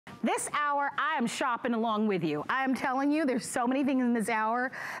This hour, I am shopping along with you. I am telling you, there's so many things in this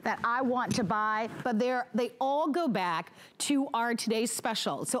hour that I want to buy, but they all go back to our today's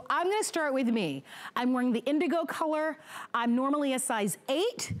special. So I'm gonna start with me. I'm wearing the indigo color. I'm normally a size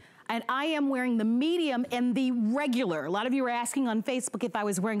 8. And I am wearing the medium and the regular. A lot of you were asking on Facebook if I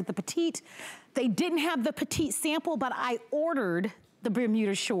was wearing the petite. They didn't have the petite sample, but I ordered the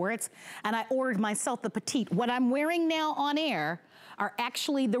Bermuda shorts and I ordered myself the petite. What I'm wearing now on air are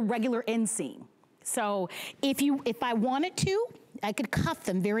actually the regular inseam. So if I wanted to, I could cuff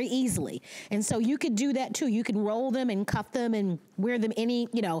them very easily. And so you could do that too. You can roll them and cuff them and wear them any,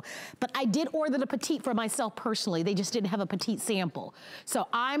 you know, but I did order the petite for myself personally. They just didn't have a petite sample. So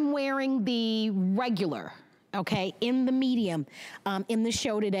I'm wearing the regular, okay, in the medium in the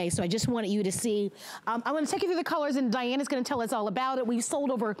show today. So I just wanted you to see. I'm gonna take you through the colors and Diana's gonna tell us all about it. We've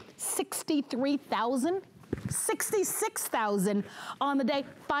sold over 63,000. 66,000 on the day.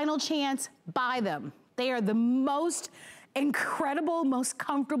 Final chance, buy them. They are the most incredible, most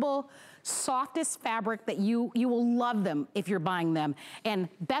comfortable, softest fabric that you will love them if you're buying them. And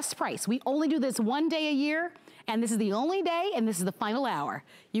best price. We only do this one day a year, and this is the only day, and this is the final hour.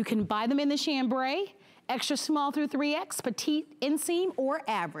 You can buy them in the chambray, extra small through 3X, petite, inseam, or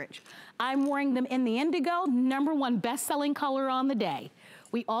average. I'm wearing them in the indigo, #1 best-selling color on the day.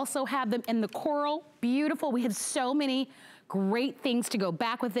 We also have them in the coral, beautiful. We have so many great things to go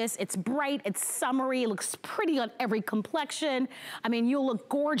back with this. It's bright, it's summery, it looks pretty on every complexion. I mean, you'll look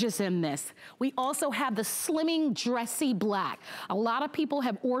gorgeous in this. We also have the slimming dressy black. A lot of people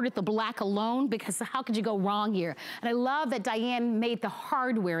have ordered the black alone because how could you go wrong here? And I love that Diane made the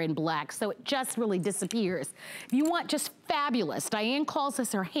hardware in black, so it just really disappears. If you want just fabulous, Diane calls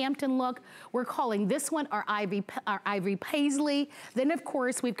this her Hampton look. We're calling this one our ivory paisley. Then of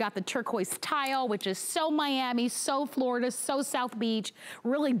course, we've got the turquoise tile, which is so Miami, so Florida, so South Beach,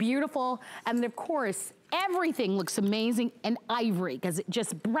 really beautiful. And of course, everything looks amazing in ivory because it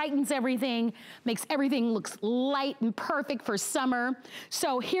just brightens everything, makes everything looks light and perfect for summer.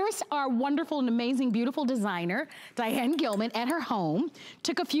 So here's our wonderful and amazing, beautiful designer, Diane Gilman, at her home.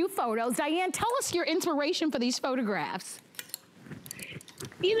 Took a few photos. Diane, tell us your inspiration for these photographs.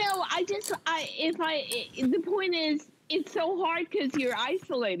 You know, the point is, it's so hard because you're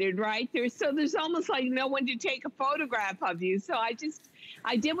isolated, right? There's almost like no one to take a photograph of you. So I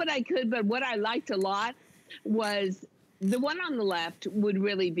did what I could, but what I liked a lot was the one on the left would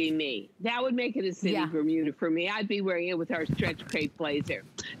really be me. That would make it a city Bermuda for me. I'd be wearing it with our stretch crepe blazer.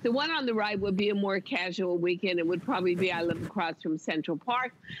 The one on the right would be a more casual weekend. It would probably be, I live across from Central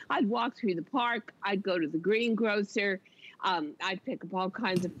Park. I'd walk through the park. I'd go to the greengrocer. I'd pick up all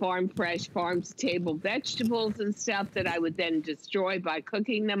kinds of farm fresh, farm-to-table vegetables and stuff that I would then destroy by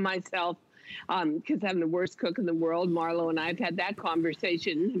cooking them myself. Because I'm the worst cook in the world. Marlo and I have had that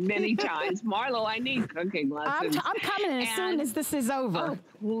conversation many times. Marlo, I need cooking lessons. I'm coming as soon as this is over. Oh,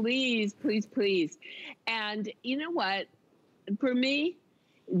 please, please, please. And you know what? For me,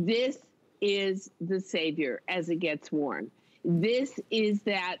 this is the savior as it gets warm. This is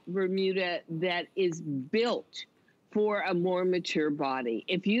that Bermuda that is built for a more mature body.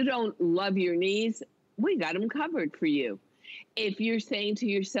 If you don't love your knees, we got them covered for you. If you're saying to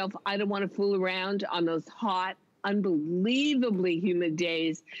yourself, I don't want to fool around on those hot, unbelievably humid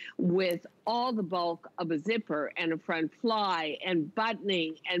days with all the bulk of a zipper and a front fly and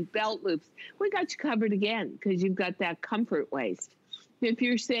buttoning and belt loops, we got you covered again because you've got that comfort waist. If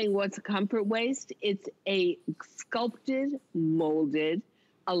you're saying what's a comfort waist, it's a sculpted, molded,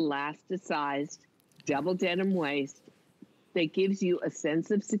 elasticized, double denim waist that gives you a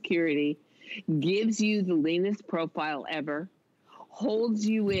sense of security, gives you the leanest profile ever, holds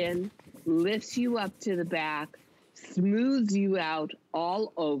you in, lifts you up to the back, smooths you out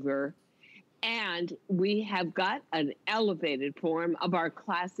all over, and we have got an elevated form of our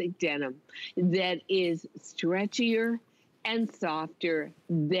classic denim that is stretchier and softer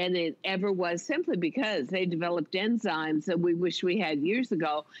than it ever was, simply because they developed enzymes that we wish we had years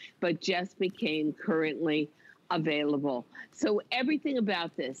ago, but just became currently available. So everything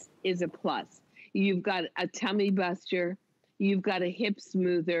about this is a plus. You've got a tummy buster, you've got a hip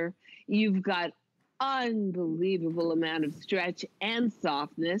smoother, you've got unbelievable amount of stretch and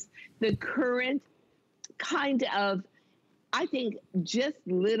softness. The current kind of, I think, just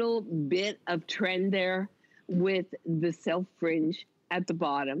little bit of trend there with the self fringe at the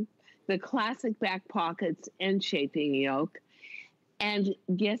bottom, the classic back pockets and shaping yoke. And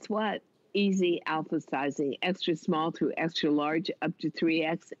guess what? Easy alpha sizing, extra small through extra large up to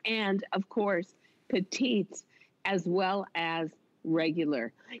 3X, and of course, petites as well as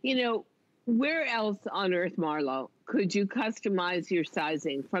regular. You know, where else on earth, Marlo, could you customize your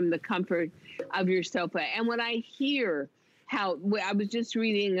sizing from the comfort of your sofa? And when I hear how, I was just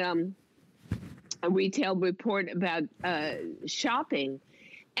reading a retail report about shopping,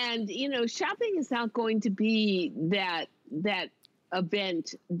 and you know, shopping is not going to be that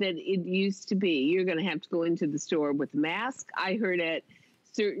event that it used to be. You're going to have to go into the store with a mask. I heard at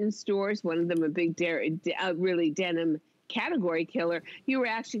certain stores, one of them a big really denim category killer, you were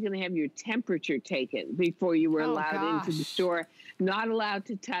actually going to have your temperature taken before you were allowed into the store. Not allowed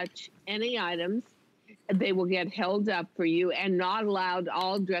to touch any items. They will get held up for you, and not allowed,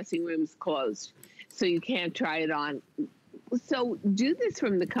 all dressing rooms closed. So you can't try it on. So do this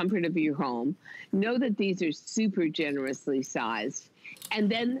from the comfort of your home. Know that these are super generously sized. And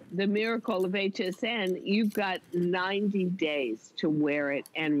then the miracle of HSN, you've got 90 days to wear it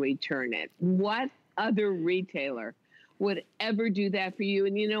and return it. What other retailer would ever do that for you?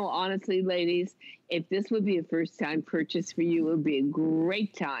 And you know, honestly, ladies, if this would be a first-time purchase for you, it would be a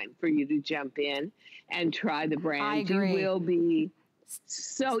great time for you to jump in and try the brand. I agree. You will be...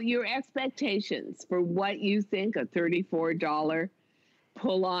 So your expectations for what you think a $34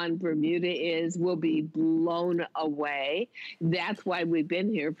 pull-on Bermuda is will be blown away. That's why we've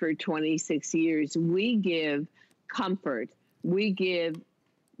been here for 26 years. We give comfort. We give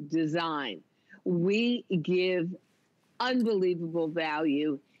design. We give unbelievable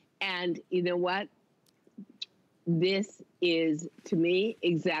value. And you know what? This is, to me,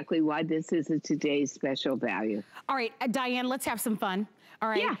 exactly why this is a today's special value. All right, Diane, let's have some fun. All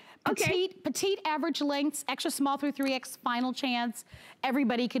right. Yeah, okay. Petite average lengths, extra small through 3X, final chance.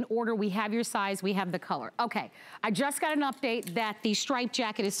 Everybody can order. We have your size. We have the color. Okay, I just got an update that the striped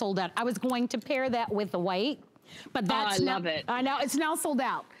jacket is sold out. I was going to pair that with the white, but that's I love it. I know, it's now sold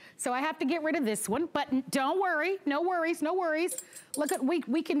out. So I have to get rid of this one, but don't worry, no worries, no worries. Look at,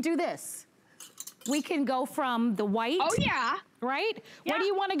 we can do this. We can go from the white. Oh, yeah. Right? Yeah. Where do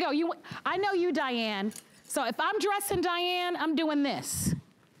you want to go? I know you, Diane. So if I'm dressing Diane, I'm doing this.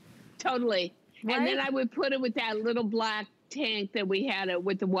 Totally. Right? And then I would put it with that little black tank that we had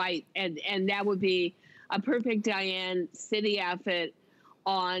with the white. And that would be a perfect Diane city outfit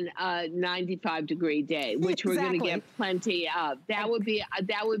on a 95-degree day, which we're going to get plenty of. That would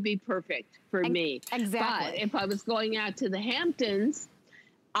be perfect for me. Exactly. But if I was going out to the Hamptons,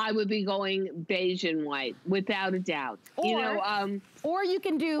 I would be going beige and white, without a doubt. Or, you know, or you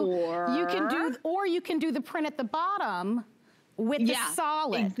can do the print at the bottom with the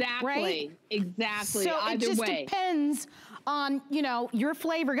solid. Exactly. Right? Exactly. So either it just way depends on, you know, your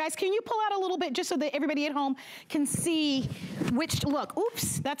flavor. Guys, can you pull out a little bit just so that everybody at home can see which look?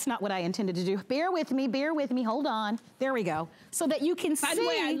 Oops, that's not what I intended to do. Bear with me, hold on. There we go. So that you can see. By the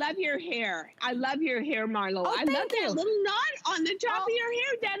way, I love your hair. I love your hair, Marlo. Oh, I love that little knot on the top of your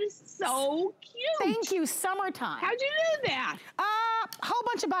hair. That is so cute. Thank you, summertime. How'd you do that? Whole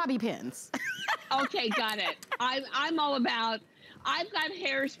bunch of bobby pins. Okay, got it. I'm all about, I've got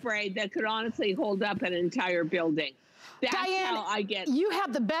hairspray that could honestly hold up an entire building. That's Diane, how I get. You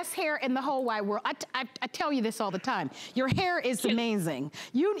have the best hair in the whole wide world. I tell you this all the time. Your hair is amazing.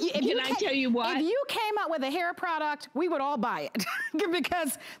 Can I tell you what? If you came out with a hair product, we would all buy it.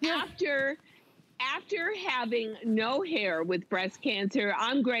 Because after having no hair with breast cancer,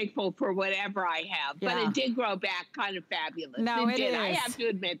 I'm grateful for whatever I have. Yeah. But it did grow back kind of fabulous. No, it did. I have to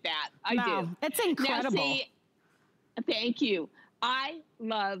admit that. I do. It's incredible. Now, see, thank you. I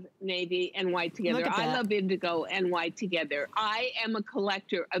love navy and white together. I love indigo and white together. I am a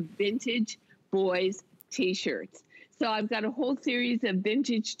collector of vintage boys t-shirts. So I've got a whole series of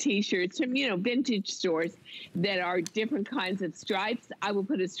vintage t-shirts from, you know, vintage stores that are different kinds of stripes. I will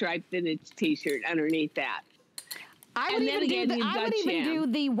put a striped vintage t-shirt underneath that. I would even do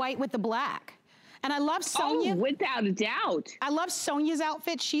the white with the black. And I love Sonia. Oh, without a doubt. I love Sonia's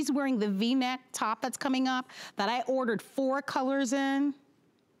outfit. She's wearing the V-neck top that's coming up that I ordered 4 colors in.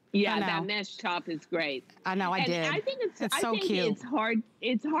 Yeah, that mesh top is great. I know, I did. I think it's so cute.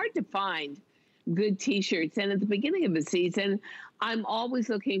 It's hard to find good t-shirts. And at the beginning of the season, I'm always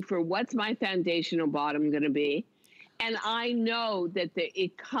looking for what's my foundational bottom going to be. And I know that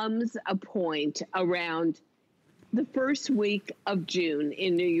it comes a point around the first week of June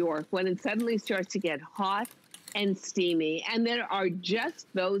in New York when it suddenly starts to get hot and steamy. And there are just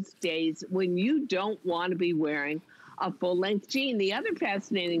those days when you don't want to be wearing a full-length jean. The other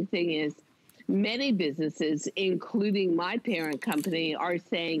fascinating thing is many businesses, including my parent company, are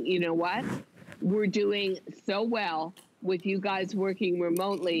saying, you know what? We're doing so well with you guys working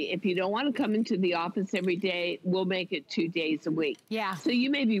remotely. If you don't want to come into the office every day, we'll make it 2 days a week. Yeah. So you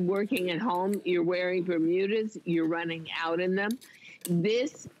may be working at home, you're wearing Bermudas, you're running out in them.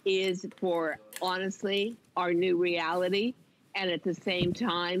 This is for, honestly, our new reality. And at the same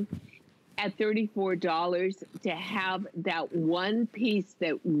time, at $34, to have that one piece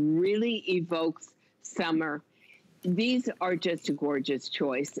that really evokes summer. These are just a gorgeous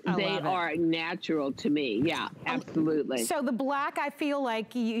choice. They are natural to me. Yeah, absolutely. So the black, I feel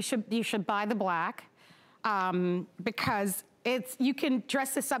like you should buy the black because you can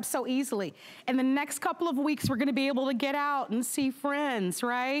dress this up so easily. In the next couple of weeks, we're gonna be able to get out and see friends,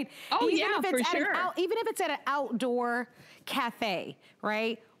 right? Oh, even yeah, for sure. Even if it's at an outdoor cafe,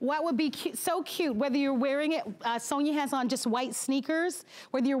 right? What would be cute, so cute, whether you're wearing it, Sonia has on just white sneakers,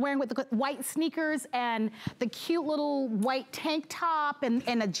 whether you're wearing with the white sneakers and the cute little white tank top and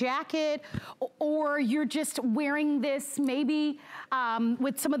a jacket, or you're just wearing this maybe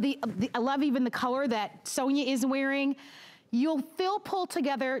with some of I love even the color that Sonia is wearing. You'll feel pulled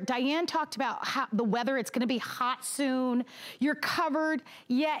together. Diane talked about how the weather, it's gonna be hot soon. You're covered,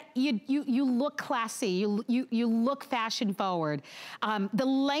 yet you look classy. You look fashion forward. The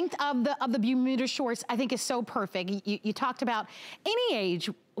length of the Bermuda shorts, I think, is so perfect. You talked about any age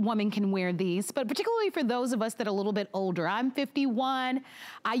woman can wear these, but particularly for those of us that are a little bit older. I'm 51.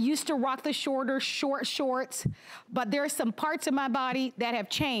 I used to rock the short shorts, but there are some parts of my body that have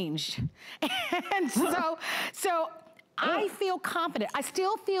changed. And so I feel confident. I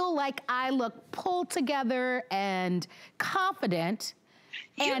still feel like I look pulled together and confident.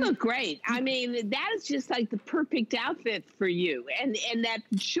 You look great. I mean, that is just like the perfect outfit for you. And that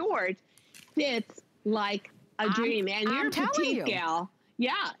short fits like a dream. And you're a petite gal.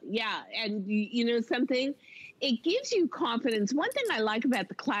 Yeah, yeah. And you know something? It gives you confidence. One thing I like about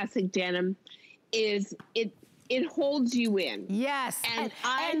the classic denim is it holds you in. Yes. And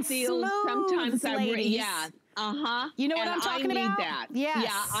I feel sometimes you know what I'm talking about? I need that. Yes.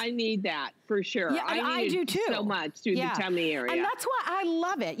 Yeah, I need that for sure. Yeah, I do too. So much through the tummy area. And that's why I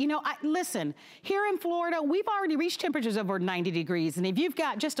love it. You know, listen, here in Florida, we've already reached temperatures over 90 degrees. And if you've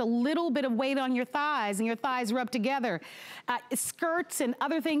got just a little bit of weight on your thighs and your thighs rub together, skirts and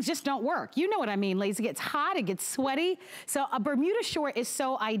other things just don't work. You know what I mean, ladies. It gets hot, it gets sweaty. So a Bermuda short is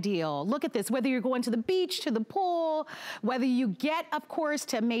so ideal. Look at this, whether you're going to the beach, to the pool, whether you get, of course,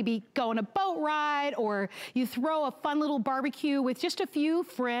 to maybe go on a boat ride, or you throw a fun little barbecue with just a few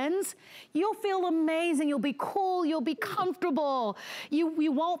friends, you'll feel amazing. You'll be cool. You'll be comfortable.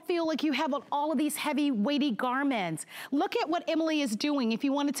 You won't feel like you have all of these heavy, weighty garments. Look at what Emily is doing. If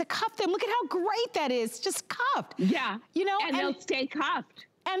you wanted to cuff them, look at how great that is. Just cuffed. Yeah. You know, and they'll stay cuffed.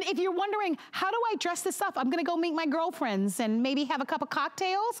 And if you're wondering, how do I dress this up? I'm gonna go meet my girlfriends and maybe have a cup of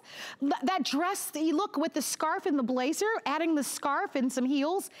cocktails. That dress that you look with the scarf and the blazer, adding the scarf and some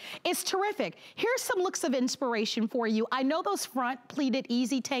heels is terrific. Here's some looks of inspiration for you. I know those front pleated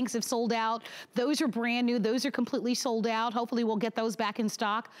easy tanks have sold out. Those are brand new, those are completely sold out. Hopefully we'll get those back in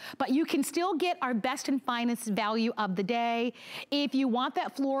stock. But you can still get our best and finest value of the day. If you want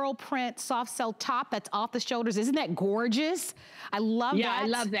that floral print soft sell top that's off the shoulders, isn't that gorgeous? I love that. I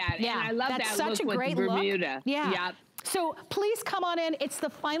love that. Yeah, and I love that's that such look a great with Bermuda. Look. Yeah. Yep. So please come on in. It's the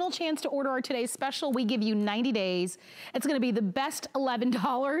final chance to order our today's special. We give you 90 days. It's gonna be the best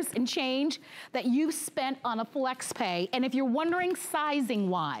 $11 and change that you've spent on a flex pay. And if you're wondering sizing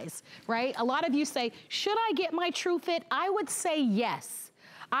wise, right? A lot of you say, should I get my true fit? I would say yes.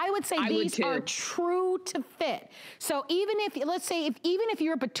 I would say these are true to fit. So even if, let's say, even if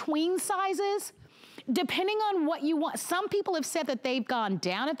you're between sizes, depending on what you want, some people have said that they've gone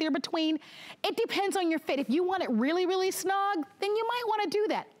down if they're between. It depends on your fit. If you want it really, really snug, then you might want to do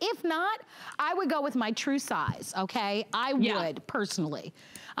that. If not, I would go with my true size, okay? I would, personally.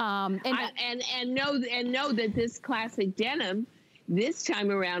 And know that this classic denim, this time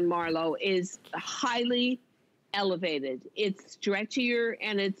around, Marlo, is highly elevated. It's stretchier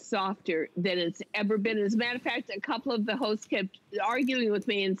and it's softer than it's ever been. As a matter of fact, a couple of the hosts kept arguing with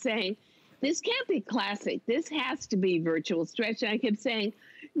me and saying, this can't be classic. This has to be virtual stretch. And I kept saying,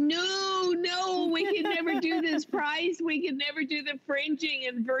 no, we can never do this price. We can never do the fringing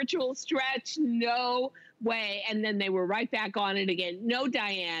and virtual stretch. No way. And then they were right back on it again. No,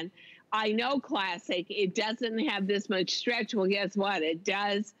 Diane, I know classic. It doesn't have this much stretch. Well, guess what? It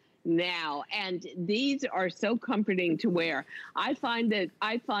does now. And these are so comforting to wear. I find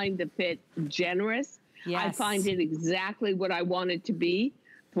the fit generous. Yes. I find it exactly what I want it to be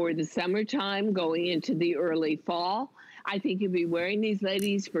for the summertime going into the early fall. I think you'll be wearing these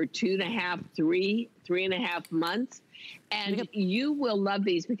ladies for 2.5, 3.5 months. And you will love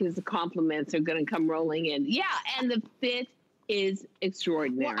these because the compliments are going to come rolling in. Yeah, and the fit is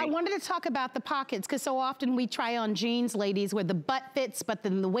extraordinary. Well, I wanted to talk about the pockets because so often we try on jeans, ladies, where the butt fits, but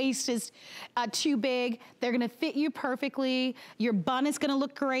then the waist is too big. They're gonna fit you perfectly. Your bun is gonna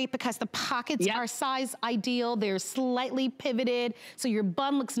look great because the pockets are size ideal. They're slightly pivoted, so your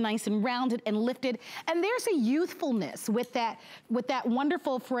bun looks nice and rounded and lifted. And there's a youthfulness with that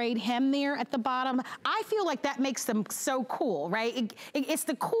wonderful frayed hem there at the bottom. I feel like that makes them so cool, right? It's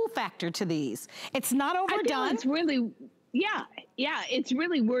the cool factor to these. It's not overdone. I feel it's really, it's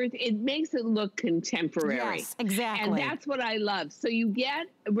really it makes it look contemporary. Yes, exactly. And that's what I love. So you get,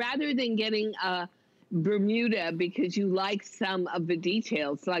 rather than getting a Bermuda because you like some of the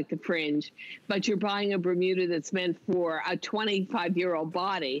details, like the fringe, but you're buying a Bermuda that's meant for a 25-year-old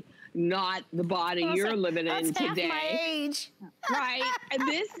body, not the body you're living in today. That's half my age. Right.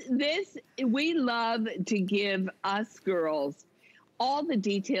 This, we love to give us girls all the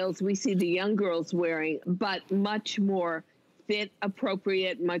details we see the young girls wearing, but much more fit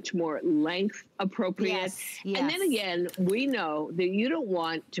appropriate, much more length appropriate. Yes. And then again, we know that you don't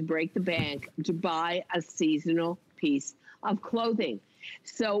want to break the bank to buy a seasonal piece of clothing.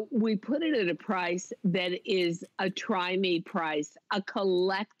 So we put it at a price that is a try me price, a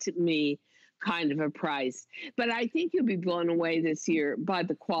collect me kind of a price. But I think you'll be blown away this year by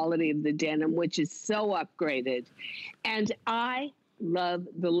the quality of the denim, which is so upgraded. And I love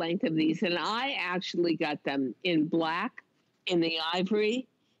the length of these. And I actually got them in black, in the ivory,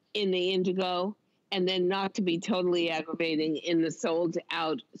 in the indigo, and then, not to be totally aggravating, in the sold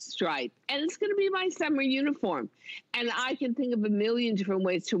out stripe. And it's going to be my summer uniform. And I can think of a million different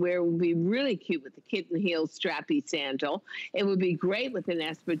ways to wear. It would be really cute with the kitten heel strappy sandal. It would be great with an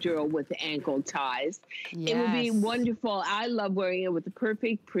espadrille with ankle ties. Yes. It would be wonderful. I love wearing it with the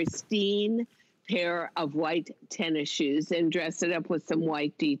perfect, pristine pair of white tennis shoes and dress it up with some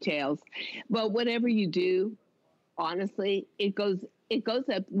white details. But whatever you do, honestly, it goes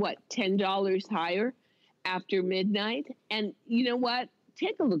up, what, $10 higher after midnight? And you know what?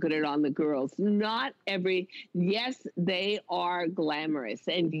 Take a look at it on the girls. Yes, they are glamorous,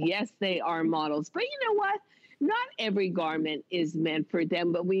 and yes, they are models. But you know what? Not every garment is meant for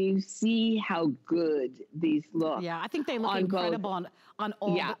them, but when you see how good these look. Yeah, I think they look incredible on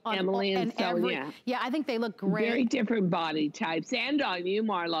all. Yeah, Emily and Sonia. Yeah, I think they look great. Very different body types. And on you,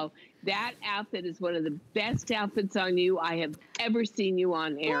 Marlo. That outfit is one of the best outfits on you I have ever seen you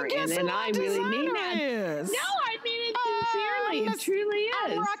on air in. And I really mean that. No, I mean it sincerely. It truly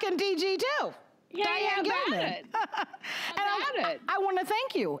is. I'm rocking DG too. Yeah, Diane Gilman. I want to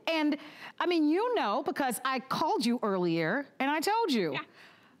thank you. And I mean, you know, because I called you earlier and I told you,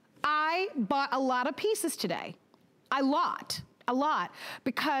 I bought a lot of pieces today. A lot,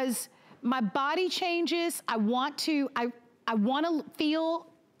 because my body changes. I want to feel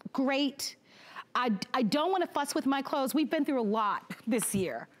great. I don't want to fuss with my clothes. We've been through a lot this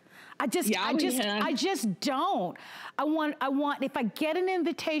year. I just don't. I want, if I get an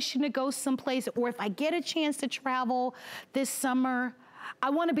invitation to go someplace, or if I get a chance to travel this summer, I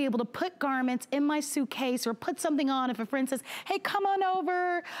want to be able to put garments in my suitcase or put something on if a friend says, hey, come on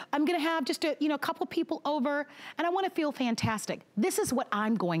over. I'm going to have just a couple people over, and I want to feel fantastic. This is what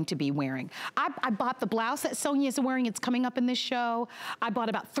I'm going to be wearing. I bought the blouse that Sonia's wearing. It's coming up in this show. I bought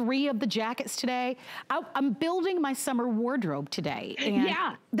about 3 of the jackets today. I'm building my summer wardrobe today. And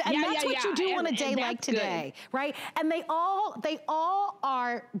that's what you do on a day like today, right? And they all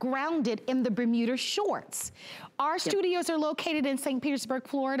are grounded in the Bermuda shorts. Our studios are located in St. Petersburg,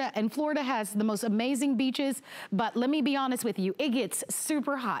 Florida, and Florida has the most amazing beaches, but let me be honest with you, it gets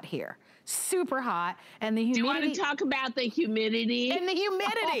super hot here. Super hot, and the humidity. Do you want to talk about the humidity? And the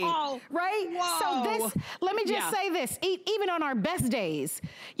humidity, right? Whoa. So let me just say this, even on our best days,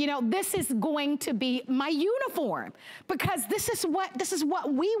 this is going to be my uniform, because this is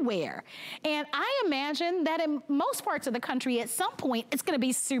what we wear. And I imagine that in most parts of the country, at some point, it's gonna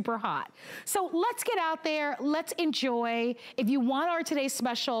be super hot. So let's get out there, let's enjoy. If you want our today's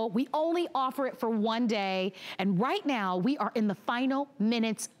special, we only offer it for one day. And right now, we are in the final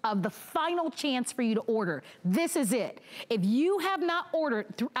minutes of the final chance for you to order. This is it. If you have not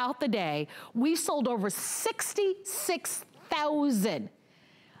ordered throughout the day, we sold over 66,000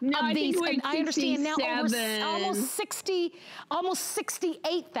 of these. And I understand now over almost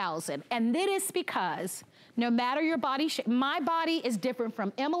 68,000. And that is because no matter your body shape, my body is different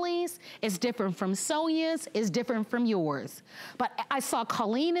from Emily's, is different from Sonia's, is different from yours. But I saw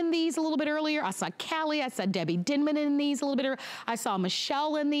Colleen in these a little bit earlier. I saw Callie, I saw Debbie Denman in these a little bit earlier. I saw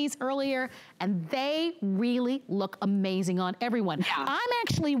Michelle in these earlier, and they really look amazing on everyone. Yeah. I'm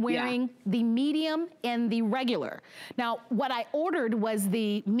actually wearing the medium and the regular. Now, what I ordered was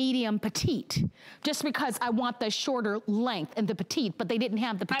the medium, petite, just because I want the shorter length and the petite, but they didn't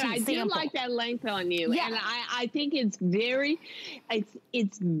have the petite sample. I do like that length on you. Yeah. And I think it's very,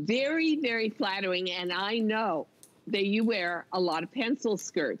 very flattering. And I know that you wear a lot of pencil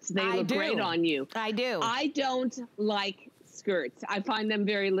skirts. They look great on you. I do. I don't like skirts. I find them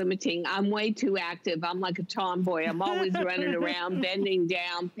very limiting. I'm way too active. I'm like a tomboy. I'm always running around, bending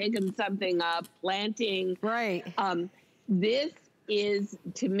down, picking something up, planting. Right. This is,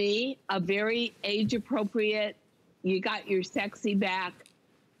 to me, a very age-appropriate, you got your sexy back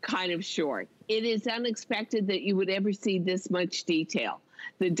kind of short. It is unexpected that you would ever see this much detail.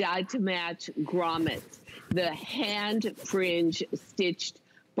 The dyed-to-match grommets, the hand fringe stitched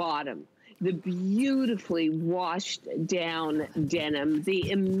bottom, the beautifully washed down denim,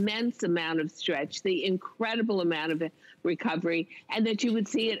 the immense amount of stretch, the incredible amount of recovery, and that you would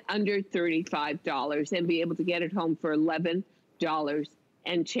see it under $35 and be able to get it home for $11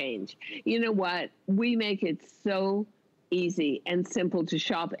 and change. You know what? We make it so easy and simple to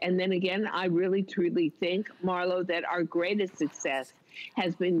shop. And then again, I really truly think, Marlo, that our greatest success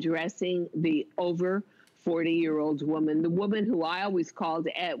has been dressing the over 40-year-old woman, the woman who I always called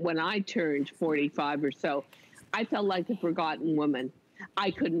when I turned 45 or so. I felt like a forgotten woman. I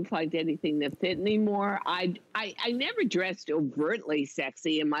couldn't find anything that fit anymore. I never dressed overtly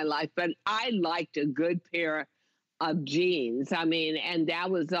sexy in my life, but I liked a good pair of jeans. I mean, and that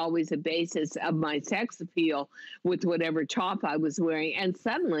was always a basis of my sex appeal with whatever top I was wearing. And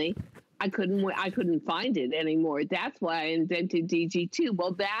suddenly I couldn't find it anymore. That's why I invented DG2.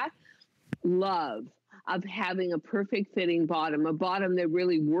 Well, that love of having a perfect fitting bottom, a bottom that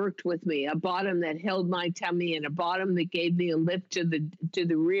really worked with me, a bottom that held my tummy, and a bottom that gave me a lift to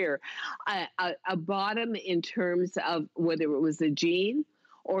the rear, a bottom in terms of whether it was a jean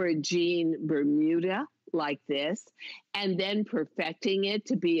or a jean Bermuda like this, and then perfecting it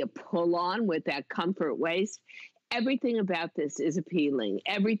to be a pull-on with that comfort waist. Everything about this is appealing.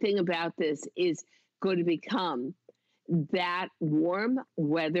 Everything about this is going to become that warm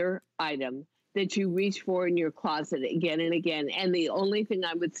weather item that you reach for in your closet again and again. And the only thing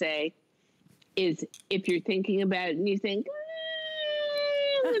I would say is, if you're thinking about it and you think,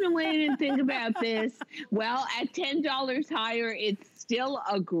 I'm going to wait and think about this. Well, at $10 higher, it's still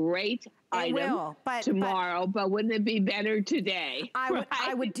a great item tomorrow, but wouldn't it be better today?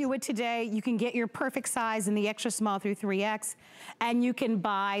 I would do it today. You can get your perfect size in the extra small through 3X, and you can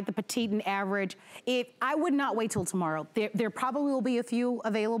buy the petite and average. I would not wait till tomorrow. There probably will be a few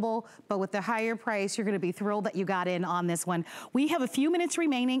available, but with the higher price, you're gonna be thrilled that you got in on this one. We have a few minutes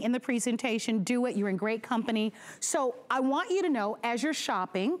remaining in the presentation. Do it, you're in great company. So I want you to know, as you're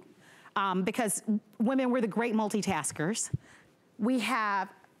shopping, because women, we're the great multitaskers, we have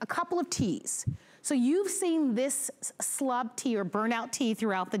a couple of tees. So you've seen this slub tee or burnout tee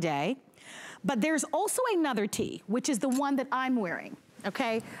throughout the day, but there's also another tee, which is the one that I'm wearing,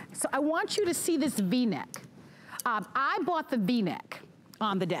 okay? So I want you to see this V-neck. I bought the V-neck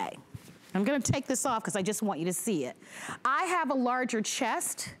on the day. I'm gonna take this off because I just want you to see it. I have a larger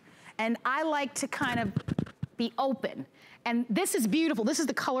chest, and I like to kind of be open. And this is beautiful. This is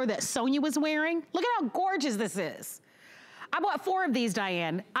the color that Sonia was wearing. Look at how gorgeous this is. I bought 4 of these,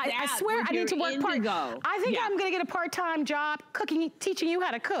 Diane. I swear I need to work part. I think I'm gonna get a part-time job cooking, teaching you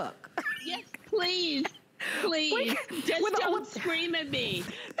how to cook. Yes, please. Please, just don't scream at me,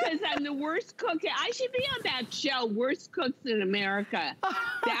 because I'm the worst cook. I should be on that show, Worst Cooks in America.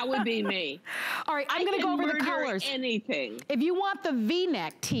 That would be me. All right, I'm gonna go over the colors. Anything. If you want the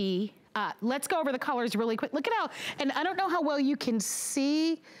V-neck tee, let's go over the colors really quick. Look at how, and I don't know how well you can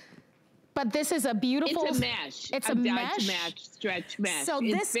see, but this is a beautiful. It's a mesh. It's a mesh. Stretch mesh. So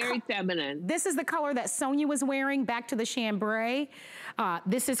it's very feminine. This is the color that Sonia was wearing, back to the chambray.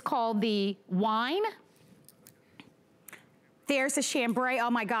 This is called the wine. There's the chambray. Oh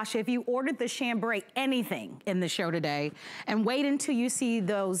my gosh, if you ordered the chambray anything in the show today, and wait until you see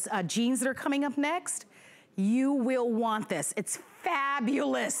those jeans that are coming up next, you will want this. It's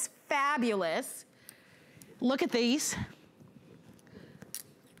fabulous, fabulous. Look at these.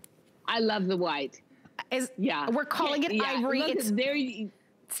 I love the white. We're calling it ivory. Look, it's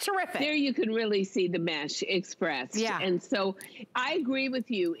terrific. There you can really see the mesh expressed. Yeah. And so I agree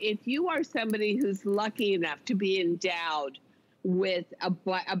with you. If you are somebody who's lucky enough to be endowed with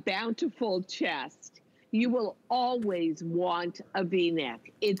a bountiful chest, you will always want a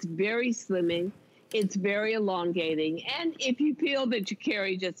V-neck. It's very slimming. It's very elongating. And if you feel that you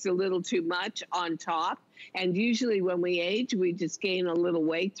carry just a little too much on top, and usually when we age, we just gain a little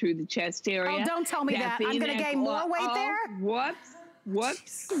weight through the chest area. Oh, don't tell me that. I'm going to gain more weight there? Whoops. What?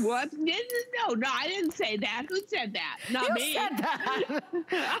 What? No, I didn't say that. Who said that? Not me. You said that.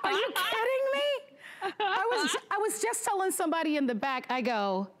 Are you kidding me? I was just telling somebody in the back, I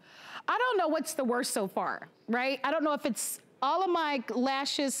go, I don't know what's the worst so far, right? I don't know if it's all of my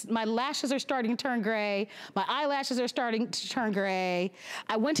lashes are starting to turn gray. My eyelashes are starting to turn gray.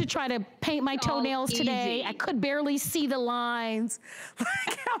 I went to try to paint my toenails today. I could barely see the lines. I'm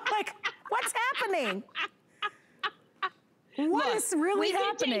like, what's happening? What is really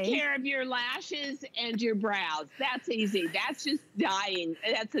happening? We can take care of your lashes and your brows. That's easy. That's just dyeing.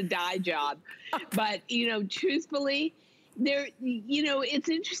 That's a dye job. But, you know, truthfully, it's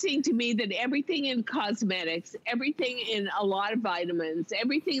interesting to me that everything in cosmetics, everything in a lot of vitamins,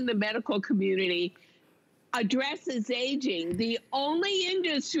 everything in the medical community addresses aging. The only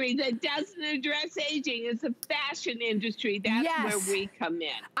industry that doesn't address aging is the fashion industry. That's where we come in.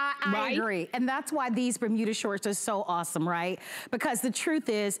 I agree. And that's why these Bermuda shorts are so awesome, right? Because the truth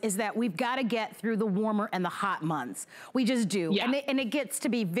is that we've got to get through the warmer and the hot months. We just do. Yeah. And it gets to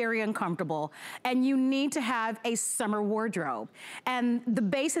be very uncomfortable. And you need to have a summer wardrobe. And the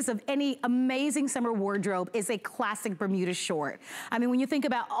basis of any amazing summer wardrobe is a classic Bermuda short. I mean, when you think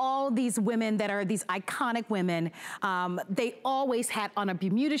about all these women that are these iconic women, they always had on a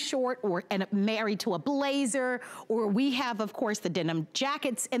Bermuda short and married to a blazer, or we have, of course, the denim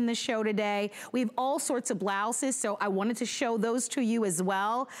jackets in the show today. We have all sorts of blouses, so I wanted to show those to you as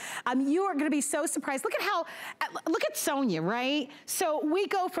well. You are gonna be so surprised. Look at Sonia, right? So we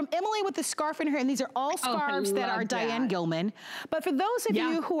go from Emily with the scarf in her, and these are all scarves that are Diane Gilman. But for those of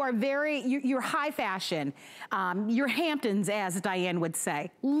you who are you're high fashion, you're Hamptons, as Diane would say,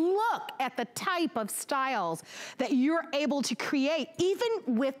 look at the type of styles that you're able to create, even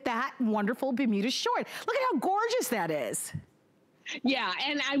with that wonderful Bermuda short. Look at how gorgeous that is. Yeah,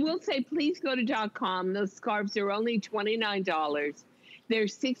 and I will say, please go to .com. Those scarves are only $29. They're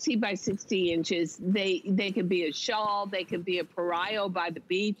 60 by 60 inches. They can be a shawl. They can be a pario by the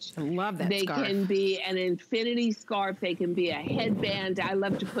beach. I love that scarf. They can be an infinity scarf. They can be a headband. I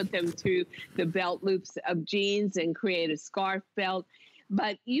love to put them through the belt loops of jeans and create a scarf belt.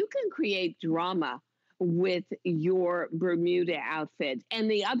 But you can create drama with your Bermuda outfit. And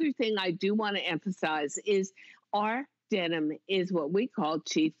the other thing I do want to emphasize is our denim is what we call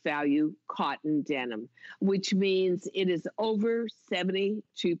chief value cotton denim, which means it is over 72%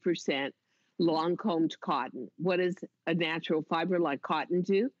 long combed cotton. What does a natural fiber like cotton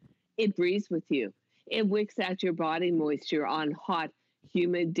do? It breathes with you. It wicks out your body moisture on hot,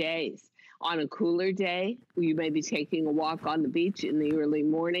 humid days. On a cooler day, you may be taking a walk on the beach in the early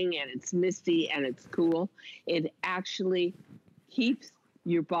morning and it's misty and it's cool. It actually keeps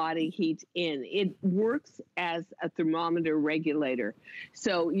your body heat in. It works as a thermometer regulator.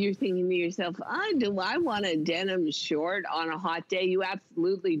 So you're thinking to yourself, do I want a denim short on a hot day? You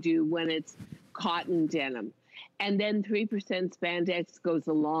absolutely do when it's cotton denim. And then 3% spandex goes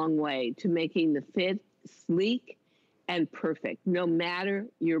a long way to making the fit sleek and perfect, no matter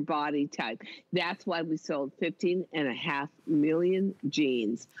your body type. That's why we sold 15.5 million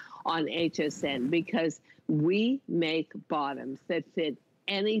jeans on HSN, because we make bottoms that fit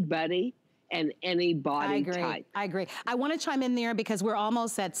anybody and any body type. I agree. I want to chime in there because we're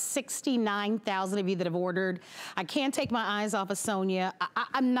almost at 69,000 of you that have ordered. I can't take my eyes off of Sonia.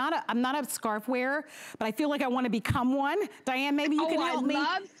 I'm not a scarf wearer, but I feel like I want to become one. Diane, maybe you can help me. I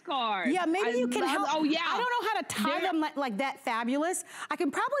love scarves. Yeah, maybe you can help. Oh, yeah. I don't know how to tie them like that fabulous. I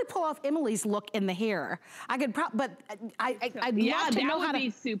can probably pull off Emily's look in the hair. I could but I'd love to know how to. That would be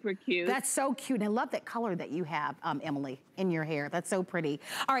super cute. That's so cute. And I love that color that you have, Emily, in your hair. That's so pretty.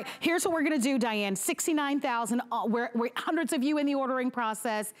 All right, here's what we're going to do, Diane. 69,000. We're hundreds of you in the ordering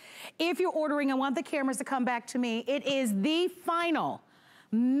process. If you're ordering, I want the cameras to come back to me. It is the final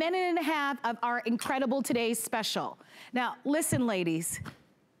minute and a half of our incredible today's special. Now, listen, ladies,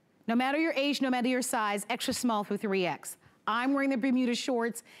 no matter your age, no matter your size, extra small through 3X. I'm wearing the Bermuda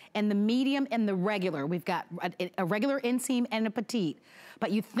shorts and the medium and the regular. We've got a regular inseam and a petite.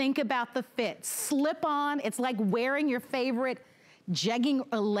 But you think about the fit. Slip on, it's like wearing your favorite jegging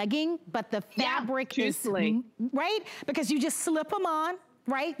or legging, but the fabric is, right? Because you just slip them on,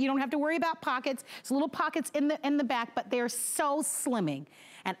 right? You don't have to worry about pockets. It's little pockets in the back, but they're so slimming.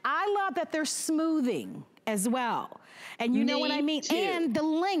 And I love that they're smoothing as well. And you know what I mean? And the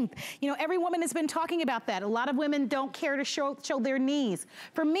length. You know, every woman has been talking about that. A lot of women don't care to show their knees.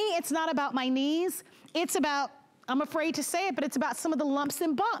 For me, it's not about my knees. It's about I'm afraid to say it, but it's about some of the lumps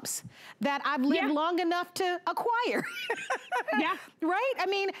and bumps that I've lived long enough to acquire. Right? I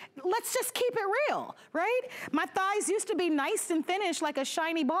mean, let's just keep it real, right? My thighs used to be nice and finished like a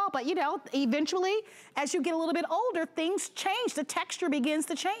shiny ball, but you know, eventually, as you get a little bit older, things change. The texture begins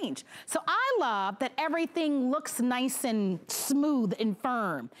to change. So I love that everything looks nice and smooth and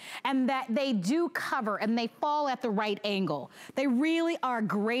firm, and that they do cover and they fall at the right angle. They really are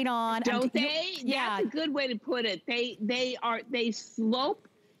great on. Don't they? That's a good way to put it. They slope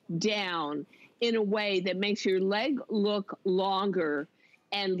down in a way that makes your leg look longer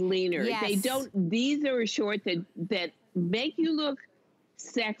and leaner. They don't, these are short that make you look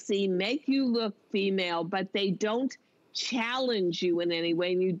sexy, make you look female, but they don't challenge you in any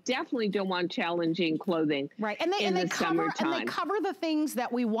way. And you definitely don't want challenging clothing. Right. And they cover the things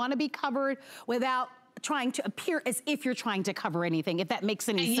that we want to be covered without trying to appear as if you're trying to cover anything, if that makes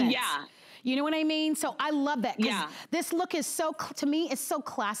any sense. Yeah. You know what I mean? So I love that. This look is so, to me, is so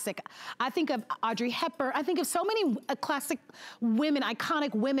classic. I think of Audrey Hepburn. I think of so many classic women,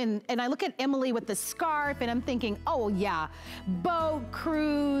 iconic women. And I look at Emily with the scarf and I'm thinking, oh yeah, boat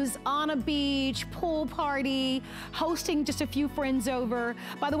cruise, on a beach, pool party, hosting just a few friends over.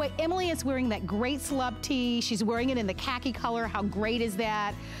 By the way, Emily is wearing that great slub tee. She's wearing it in the khaki color. How great is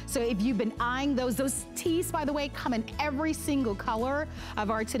that? So if you've been eyeing those tees, by the way, come in every single color of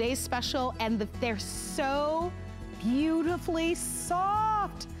our today's special. And they're so beautifully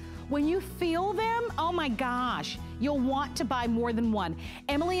soft. When you feel them, oh my gosh, you'll want to buy more than one.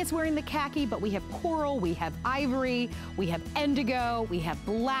 Emily is wearing the khaki, but we have coral, we have ivory, we have indigo, we have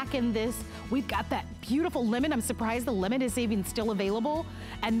black in this. We've got that beautiful lemon. I'm surprised the lemon is even still available.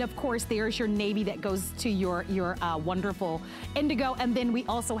 And of course, there's your navy that goes to your wonderful indigo. And then we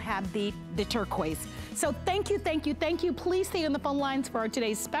also have the turquoise. So thank you, thank you, thank you. Please stay on the phone lines for our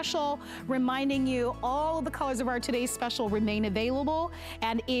today's special, reminding you all of the colors of our today's special remain available.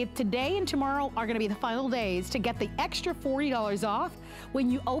 And if today and tomorrow are gonna be the final days to get the extra $40 off when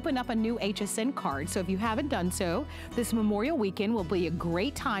you open up a new HSN card. So if you haven't done so, this Memorial Weekend will be a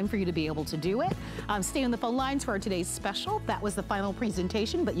great time for you to be able to do it. Stay on the phone lines for our today's special. That was the final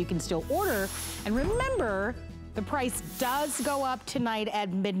presentation, but you can still order. And remember, the price does go up tonight at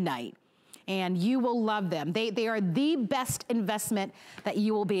midnight. And you will love them. They are the best investment that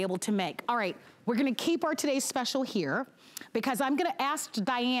you will be able to make. All right, we're gonna keep our today's special here because I'm gonna ask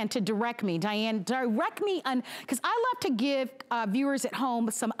Diane to direct me. Diane, direct me on, because I love to give viewers at home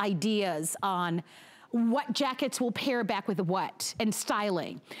some ideas on what jackets will pair back with what and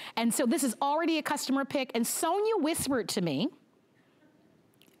styling. And so this is already a customer pick, and Sonia whispered to me,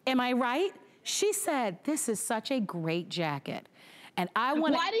 am I right? She said, this is such a great jacket. And I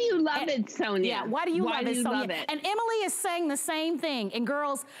want to. Why do you love it, Sonia? Yeah, why do you love it, Sonia? And Emily is saying the same thing. And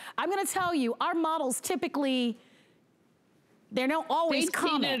girls, I'm going to tell you, our models typically, they're not always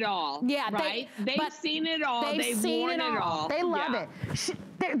common. They've seen it all. Yeah, right? They've seen it all. They've worn it all. They love it.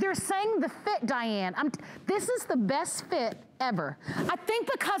 They're saying the fit, Diane. This is the best fit ever. I think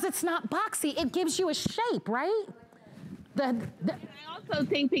because it's not boxy, it gives you a shape, right? I also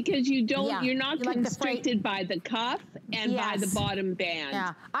think because you don't, you're not constricted by the cuff and by the bottom band.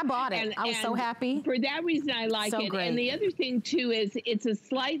 Yeah, I bought it. I was so happy. For that reason, I like it. Great. And the other thing too is it's a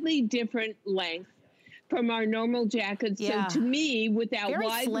slightly different length from our normal jackets. Yeah. So to me, with that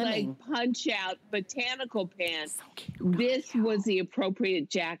wide leg punch out botanical pant, this was the appropriate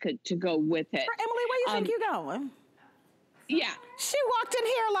jacket to go with it. Emily, where do you think you're going? Yeah. She walked in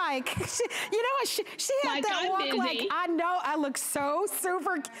here like, she had like that walk like, I know I look so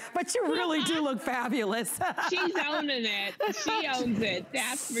super, but you really do look fabulous. She's owning it. She owns it.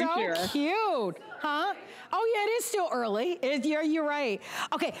 That's for sure. So cute, huh? Oh yeah, it is still early. You're right.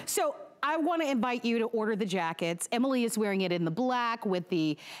 Okay, so I want to invite you to order the jackets. Emily is wearing it in the black with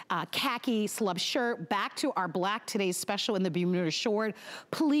the khaki slub shirt. Back to our black today's special in the Bermuda short.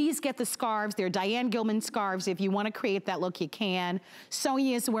 Please get the scarves. They're Diane Gilman scarves. If you want to create that look, you can.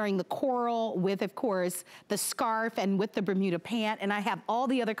 Sonia is wearing the coral with, of course, the scarf and with the Bermuda pant. And I have all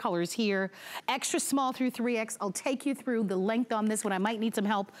the other colors here. Extra small through 3X. I'll take you through the length on this one. I might need some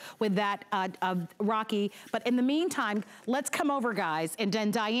help with that, Rocky. But in the meantime, let's come over, guys. And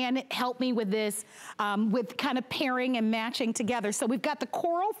then Diane, help me with this, with kind of pairing and matching together. So we've got the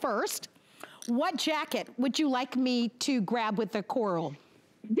coral first. What jacket would you like me to grab with the coral?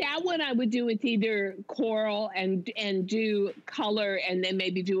 That one I would do with either coral and do color and then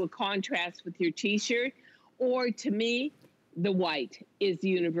maybe do a contrast with your t-shirt. Or to me, the white is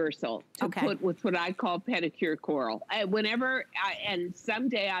universal to put with what I call pedicure coral. And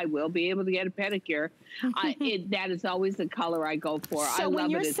someday I will be able to get a pedicure. That is always the color I go for. So when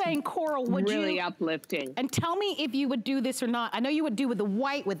you're saying coral, would you really uplifting? And tell me if you would do this or not. I know you would do with the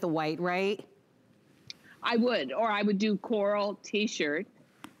white, right? I would, or I would do coral t-shirt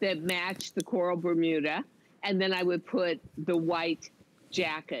that matched the coral Bermuda, and then I would put the white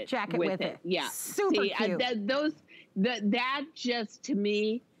jacket with it. Yeah, super cute. That just, to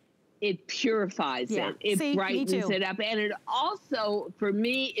me, it purifies it. It brightens it up. And it also, for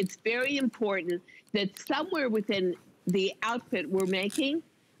me, it's very important that somewhere within the outfit we're making,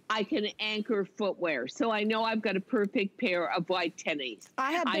 I can anchor footwear. So I know I've got a perfect pair of white tennies.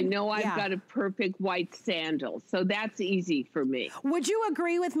 I know I've got a perfect white sandal. So that's easy for me. Would you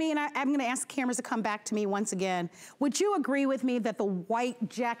agree with me, and I'm gonna ask cameras to come back to me once again. Would you agree with me that the white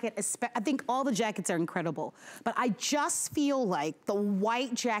jacket, I think all the jackets are incredible, but I just feel like the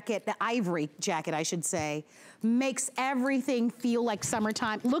white jacket, the ivory jacket, I should say, makes everything feel like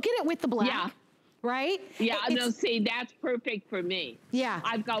summertime. Look at it with the black. Yeah. Right? Yeah, no, see, that's perfect for me. Yeah.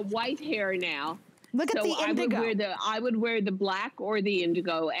 I've got white hair now. Look at the indigo. I would wear the black or the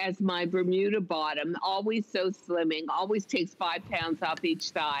indigo as my Bermuda bottom, always so slimming, always takes 5 pounds off each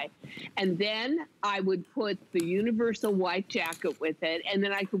thigh. And then I would put the universal white jacket with it, and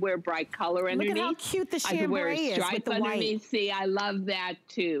then I could wear bright color underneath. Look at how cute the chambray I could wear a stripe with the underneath. white. See, I love that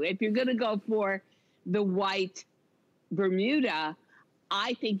too. If you're gonna go for the white Bermuda,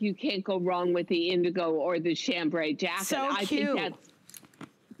 I think you can't go wrong with the indigo or the chambray jacket. So I cute. think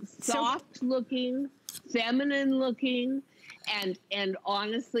that's soft looking, feminine looking, and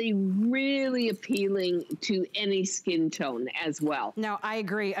honestly really appealing to any skin tone as well. No, I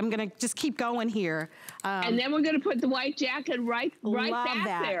agree. I'm gonna just keep going here. And then we're gonna put the white jacket right back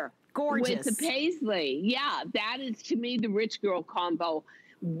there. Gorgeous. With the paisley. Yeah, that is to me the rich girl combo.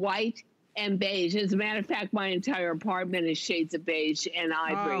 White and beige. As a matter of fact, my entire apartment is shades of beige and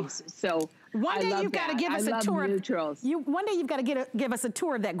ivories. So one day you've got to give us a tour. Neutrals. One day you've got to give us a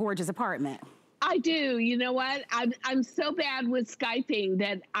tour of that gorgeous apartment. I do. You know what? I'm so bad with Skyping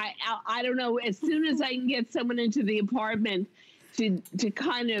that I don't know. As soon as I can get someone into the apartment to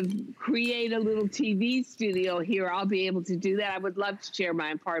kind of create a little TV studio here, I'll be able to do that. I would love to share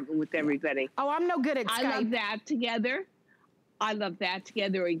my apartment with everybody. Oh, I'm no good at Skype. I love that together. I love that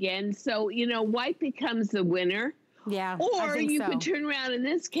together again. So, you know, white becomes the winner. Yeah. Or you could turn around in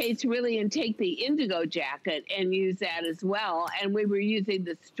this case really and take the indigo jacket and use that as well. And we were using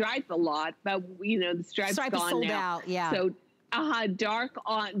the stripe a lot, but you know, the stripe's gone is sold now. Out, yeah. So dark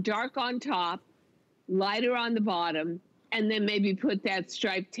on top, lighter on the bottom, and then maybe put that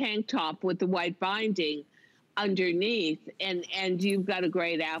striped tank top with the white binding underneath, and you've got a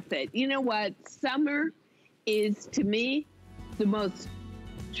great outfit. You know what? Summer is, to me, the most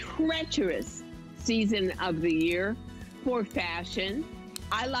treacherous season of the year for fashion.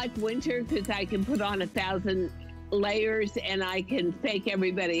 I like winter because I can put on 1,000 layers and I can fake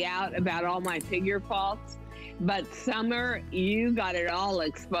everybody out about all my figure faults. But summer, you got it all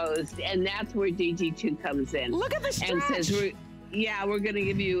exposed, and that's where DG2 comes in. Look at the stretch. And says, we're going to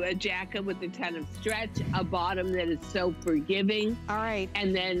give you a jacket with a ton of stretch, a bottom that is so forgiving. All right.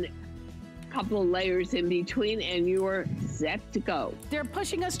 And then couple of layers in between, and you're set to go. They're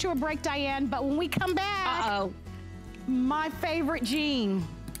pushing us to a break, Diane, but when we come back, my favorite jean.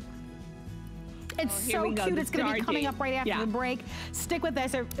 It's so cute. It's going to be coming up right after the break. Stick with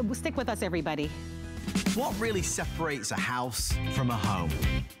us, everybody. What really separates a house from a home?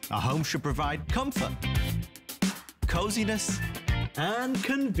 A home should provide comfort, coziness, and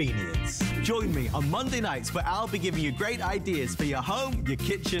convenience. Join me on Monday nights where I'll be giving you great ideas for your home, your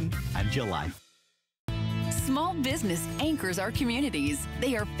kitchen, and your life. Small business anchors our communities.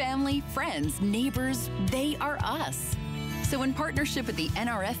 They are family, friends, neighbors. They are us. So in partnership with the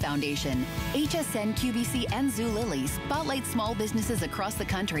NRF Foundation, HSN, QVC, and Zulily spotlight small businesses across the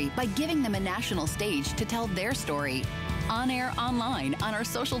country by giving them a national stage to tell their story. On air, online, on our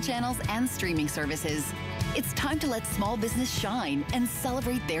social channels and streaming services. It's time to let small business shine and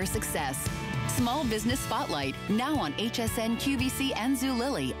celebrate their success. Small Business Spotlight, now on HSN, QVC, and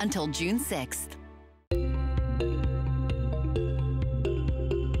Zulily until June 6th.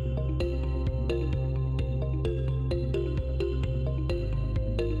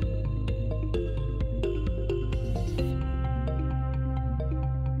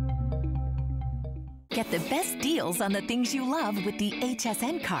 Get the best deals on the things you love with the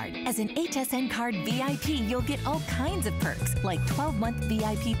HSN card. As an HSN card VIP, you'll get all kinds of perks, like 12-month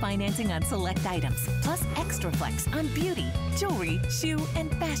VIP financing on select items, plus extra flex on beauty, jewelry, shoe, and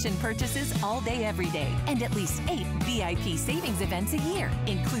fashion purchases all day, every day. And at least 8 VIP savings events a year.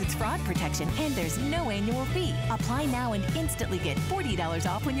 Includes fraud protection, and there's no annual fee. Apply now and instantly get $40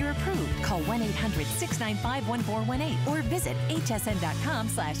 off when you're approved. Call 1-800-695-1418 or visit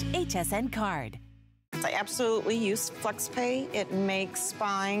hsn.com/HSN card. I absolutely use FlexPay. It makes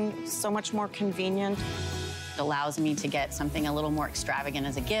buying so much more convenient. It allows me to get something a little more extravagant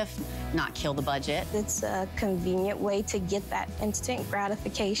as a gift, not kill the budget. It's a convenient way to get that instant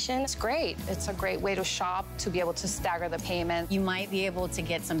gratification. It's great. It's a great way to shop, to be able to stagger the payment. You might be able to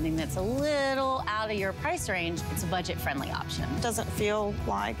get something that's a little out of your price range. It's a budget-friendly option. It doesn't feel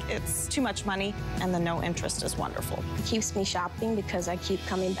like it's too much money, and the no interest is wonderful. It keeps me shopping because I keep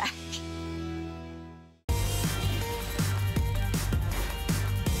coming back.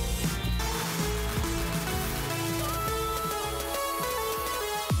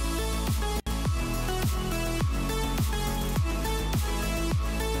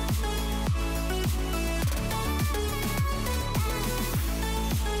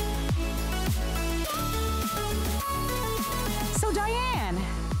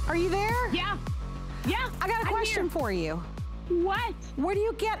 Are you there? Yeah. Yeah. I got a question for you. What? Who do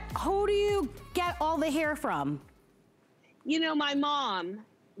you get all the hair from? You know, my mom,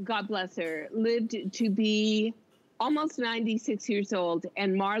 God bless her, lived to be almost 96 years old.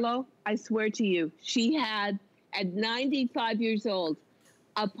 And Marlo, I swear to you, she had, at 95 years old,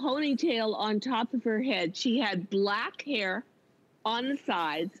 a ponytail on top of her head. She had black hair on the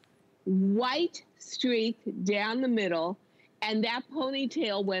sides, white streak down the middle, and that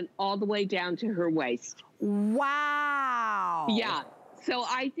ponytail went all the way down to her waist. Wow. Yeah. So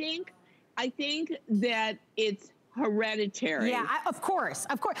I think that it's hereditary. Yeah, of course.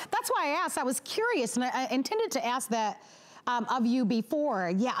 That's why I asked. I was curious, and I intended to ask that of you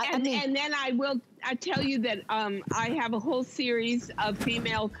before. Yeah. And then I tell you that I have a whole series of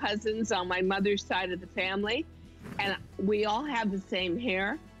female cousins on my mother's side of the family, and we all have the same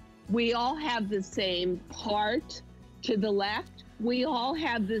hair. We all have the same part to the left. We all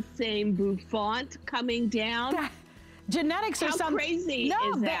have the same bouffant coming down. Genetics are How crazy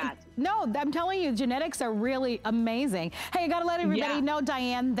is that? No, I'm telling you, genetics are really amazing. Hey, I gotta let everybody know,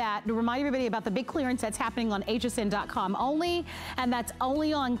 Diane, that to remind everybody about the big clearance that's happening on hsn.com only, and that's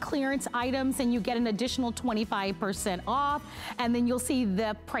only on clearance items, and you get an additional 25% off, and then you'll see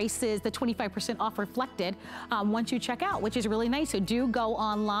the prices, the 25% off reflected once you check out, which is really nice. So do go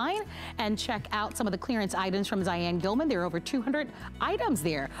online and check out some of the clearance items from Diane Gilman. There are over 200 items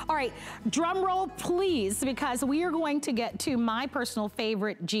there. All right, drum roll, please, because we are going to get to my personal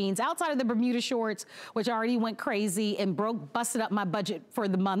favorite jeans outside of the Bermuda shorts, which already went crazy and busted up my budget for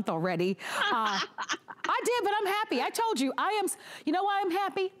the month already. I did, but I'm happy. I told you, you know why I'm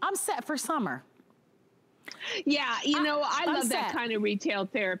happy? I'm set for summer. Yeah, you know, I love that kind of retail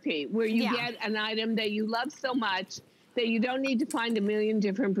therapy where you get an item that you love so much that you don't need to find a million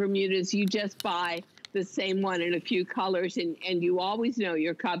different Bermudas. You just buy the same one in a few colors, and you always know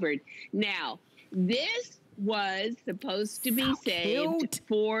you're covered. Now, this was supposed to be saved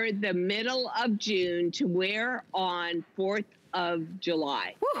for the middle of June to wear on 4th of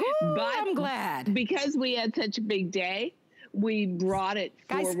July. Woohoo! But I'm glad. Because we had such a big day, we brought it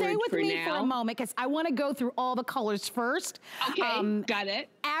forward. Guys, stay with me now. for a moment because I want to go through all the colors first. Okay, got it.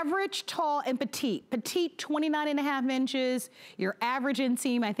 Average, tall, and petite. Petite, 29.5 inches. Your average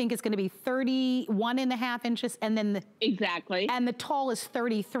inseam, I think, is going to be 31.5 inches, and then exactly. And the tall is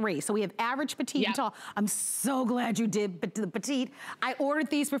 33. So we have average, petite, and tall. I'm so glad you did the petite. I ordered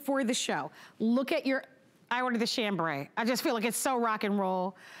these before the show. Look at I ordered the chambray. I just feel like it's so rock and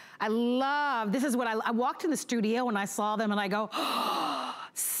roll. I love, this is what I walked in the studio and I saw them and I go, oh,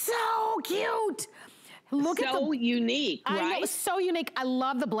 so cute. Look at so unique, right? I know, so unique. I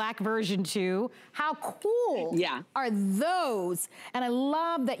love the black version too. How cool are those? And I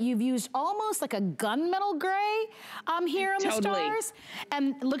love that you've used almost like a gunmetal gray here on the stars.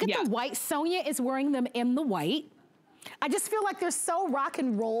 And look at the white. Sonia is wearing them in the white. I just feel like they're so rock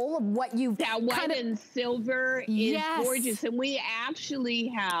and roll of what you've that white and silver is gorgeous. And we actually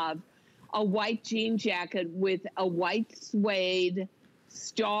have a white jean jacket with a white suede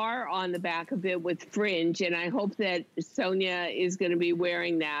star on the back of it with fringe. And I hope that Sonia is going to be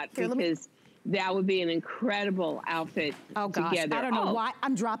wearing that because that would be an incredible outfit together. I don't know why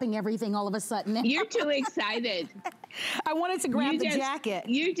I'm dropping everything all of a sudden. You're too excited. I wanted to grab the jacket.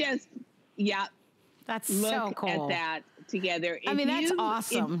 That's so cool. Look at that together. I mean, that's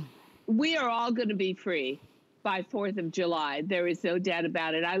awesome. we are all going to be free by 4th of July. There is no doubt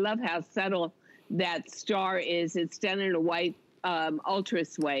about it. I love how subtle that star is. It's done in a white ultra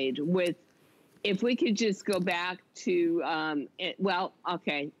suede with, if we could just go back to, well,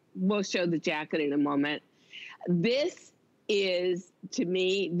 okay, we'll show the jacket in a moment. This is, to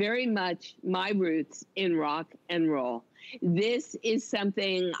me, very much my roots in rock and roll. This is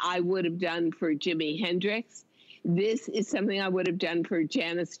something I would have done for Jimi Hendrix. This is something I would have done for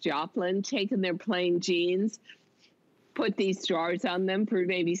Janis Joplin, taken their plain jeans, put these stars on them for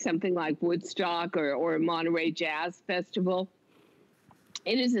maybe something like Woodstock or a Monterey Jazz Festival.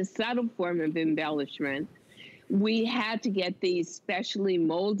 It is a subtle form of embellishment. We had to get these specially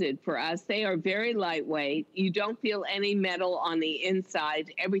molded for us. They are very lightweight. You don't feel any metal on the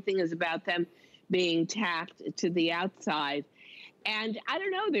inside. Everything is about them being tacked to the outside. And I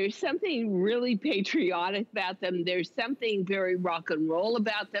don't know, there's something really patriotic about them. There's something very rock and roll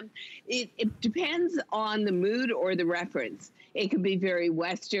about them. It depends on the mood or the reference. It could be very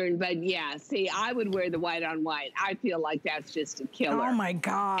Western, but yeah, see, I would wear the white on white. I feel like that's just a killer. Oh my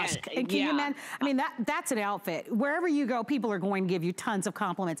gosh. And can you imagine? I mean, that's an outfit. Wherever you go, people are going to give you tons of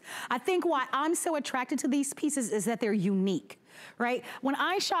compliments. I think why I'm so attracted to these pieces is that they're unique. Right? When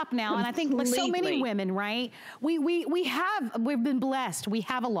I shop now, and I think like so many women, right? We've been blessed. We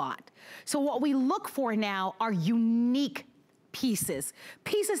have a lot. So what we look for now are unique pieces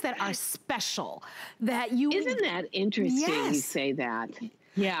that are special, that you... Isn't that interesting you say that?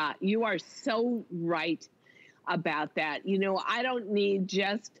 Yeah, you are so right about that. You know, I don't need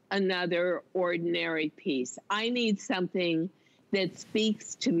just another ordinary piece. I need something that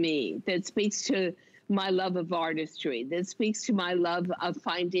speaks to me, that speaks to my love of artistry, that speaks to my love of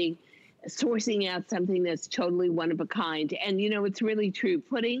sourcing out something that's totally one of a kind. And, you know, it's really true.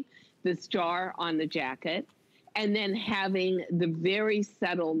 Putting the star on the jacket and then having the very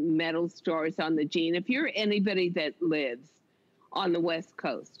subtle metal stars on the jean. If you're anybody that lives on the West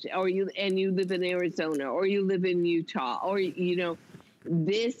Coast, or you live in Arizona, or you live in Utah, or, you know,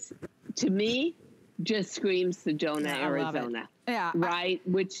 this, to me, just screams Sedona, Arizona. Yeah, right?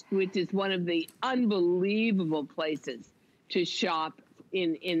 Which is one of the unbelievable places to shop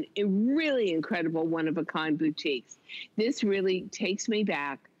in really incredible one-of-a-kind boutiques. This really takes me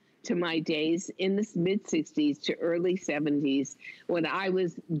back to my days in the mid-60s to early 70s when I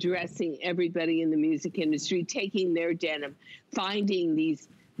was dressing everybody in the music industry, taking their denim, finding these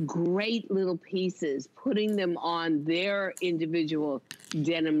great little pieces, putting them on their individual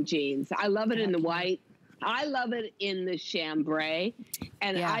denim jeans. I love it in the white. I love it in the chambray,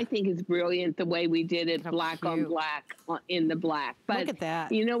 and I think it's brilliant the way we did it, black on black in the black. But look at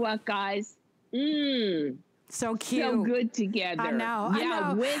that. You know what, guys? So cute. So good together. I know. Yeah,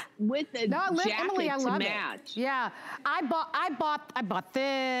 I know. with the jacket Emily, I love to match. It. Yeah, I bought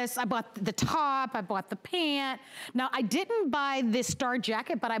this. I bought the top. I bought the pant. Now I didn't buy this star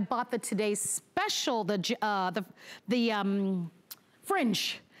jacket, but I bought the today's special, the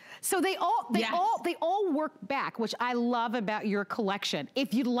fringe. So they all work back, which I love about your collection.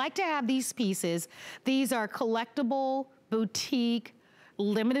 If you'd like to have these pieces, these are collectible, boutique,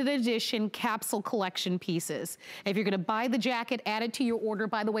 limited edition capsule collection pieces. If you're gonna buy the jacket, add it to your order.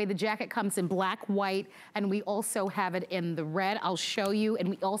 By the way, the jacket comes in black, white, and we also have it in the red. I'll show you, and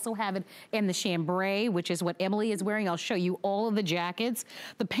we also have it in the chambray, which is what Emily is wearing. I'll show you all of the jackets.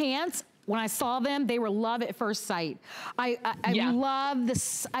 The pants, when I saw them, they were love at first sight. I love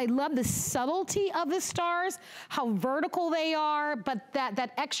the subtlety of the stars, how vertical they are, but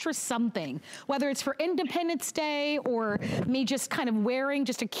that extra something, whether it's for Independence Day or me just kind of wearing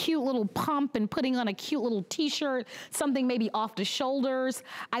just a cute little pump and putting on a cute little t-shirt, something maybe off the shoulders.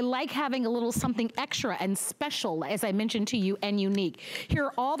 I like having a little something extra and special, as I mentioned to you, and unique. Here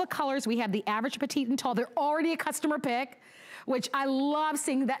are all the colors. We have the average, petite, and tall. They're already a customer pick, which I love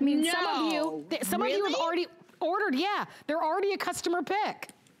seeing. That means some of you have already ordered. Yeah, they're already a customer pick.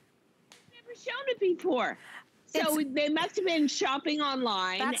 Never shown it before. So they must have been shopping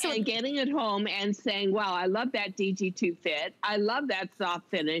online and getting it home and saying, wow, I love that DG2 fit. I love that soft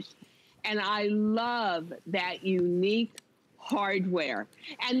finish. And I love that unique hardware.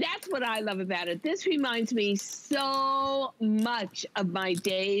 And that's what I love about it. This reminds me so much of my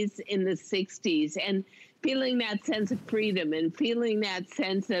days in the 60s and feeling that sense of freedom and feeling that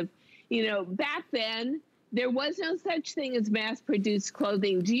sense of, you know, back then, there was no such thing as mass-produced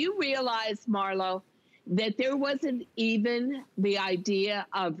clothing. Do you realize, Marlo, that there wasn't even the idea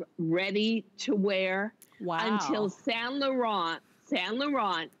of ready-to-wear until Saint Laurent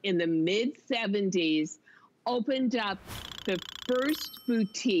in the mid-70s opened up the first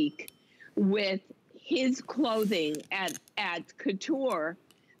boutique with his clothing at Couture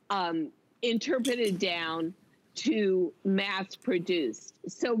interpreted down to mass produced.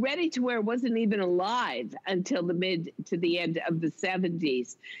 So ready to wear wasn't even alive until the mid to the end of the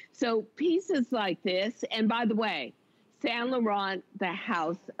 70s. So pieces like this, and by the way, Saint Laurent, the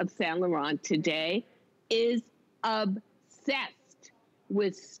house of Saint Laurent today, is obsessed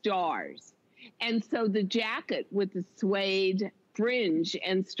with stars. And so the jacket with the suede fringe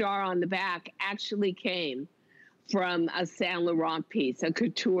and star on the back actually came from a Saint Laurent piece, a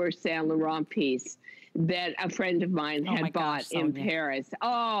couture Saint Laurent piece that a friend of mine had bought in Paris.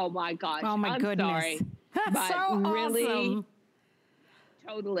 Oh my gosh. Oh my goodness. Sorry, That's but so really, awesome.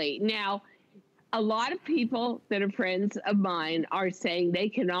 Totally. Now, a lot of people that are friends of mine are saying they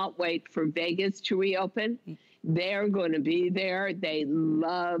cannot wait for Vegas to reopen. They're going to be there. They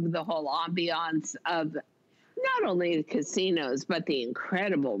love the whole ambiance of not only the casinos, but the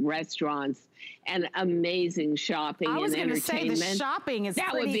incredible restaurants and amazing shopping and entertainment. I was going to say the shopping is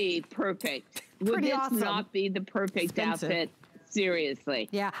that would be perfect. Would this awesome. Not be the perfect outfit? Seriously.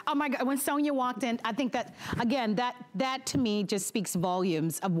 Yeah. Oh my God. When Sonia walked in, I think that, again, that to me just speaks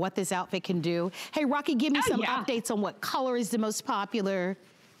volumes of what this outfit can do. Hey, Rocky, give me some updates on what color is the most popular.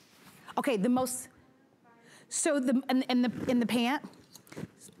 Okay, the most, so in the pant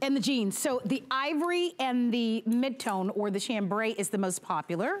and the jeans. So the ivory and the mid-tone or the chambray is the most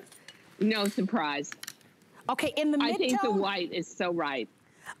popular. No surprise. Okay, in the mid-tone. I think the white is so right.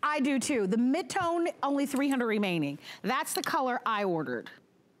 I do too. The mid-tone, only 300 remaining. That's the color I ordered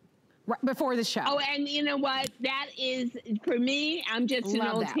right before the show. Oh, and you know what? That is, for me, I'm just an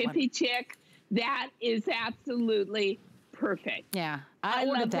old hippie chick. That is absolutely perfect. Yeah, I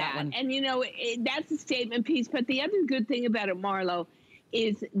love that one. And you know, that's a statement piece. But the other good thing about it, Marlo,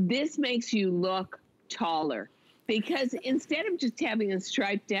 is this makes you look taller. Because instead of just having a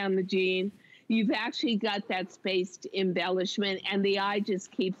stripe down the jean, you've actually got that spaced embellishment, and the eye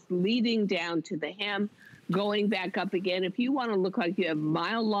just keeps leading down to the hem, going back up again. If you want to look like you have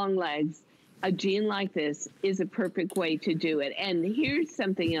mile-long legs, a jean like this is a perfect way to do it. And here's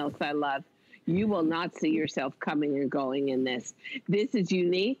something else I love. You will not see yourself coming and going in this. This is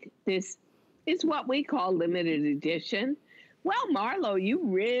unique. This is what we call limited edition. Well, Marlo, you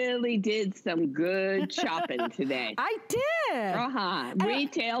really did some good shopping today. I did.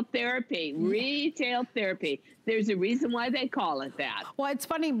 Retail therapy. Retail therapy. There's a reason why they call it that. Well, it's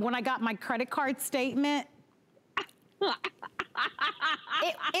funny, when I got my credit card statement,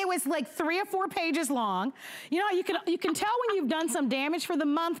 it was like 3 or 4 pages long. You know, you can tell when you've done some damage for the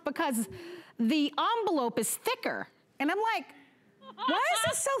month because the envelope is thicker. And I'm like, why is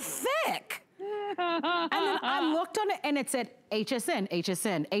this so thick? And then I looked on it and it said HSN,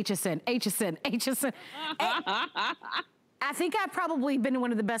 HSN, HSN, HSN, HSN. I think I've probably been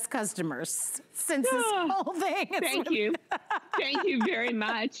one of the best customers since this whole thing. Thank you. Thank you very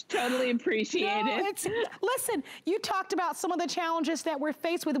much. Totally appreciate it. Listen, you talked about some of the challenges that we're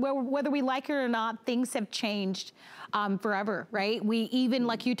faced with, whether we like it or not. Things have changed forever, right? We even,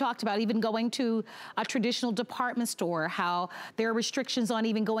 like you talked about, even going to a traditional department store, how there are restrictions on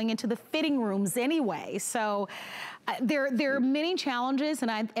even going into the fitting rooms anyway. So there are many challenges,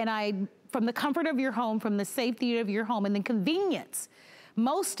 and I from the comfort of your home, from the safety of your home, and the convenience,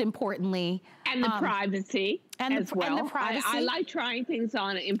 most importantly. And the privacy as well. And the privacy. I like trying things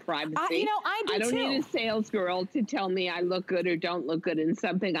on in privacy. You know, I do too. I don't need a sales girl to tell me I look good or don't look good in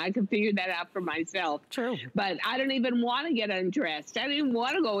something. I can figure that out for myself. True. But I don't even want to get undressed. I don't even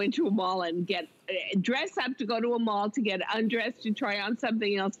want to go into a mall and get dress up to go to a mall to get undressed to try on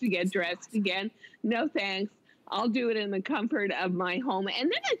something else to get dressed again. No thanks. I'll do it in the comfort of my home. And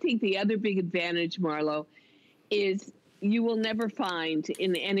then I think the other big advantage, Marlo, is you will never find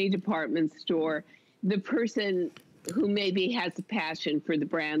in any department store the person who maybe has a passion for the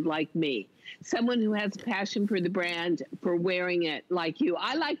brand like me. Someone who has a passion for the brand, for wearing it like you.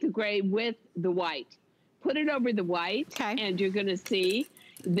 I like the gray with the white. Put it over the white, and you're going to see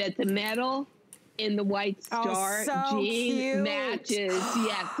that the metal in the white star jean matches.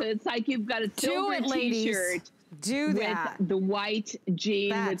 Yes, so it's like you've got a silver t-shirt. Do that. With the white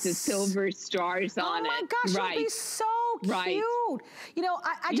jean with the silver stars on it. Oh my gosh, right. It'd be so cute. You know,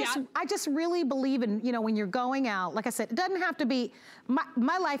 I just really believe in, you know, when you're going out, like I said, it doesn't have to be,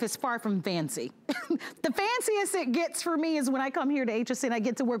 my life is far from fancy. The fanciest it gets for me is when I come here to HSN, I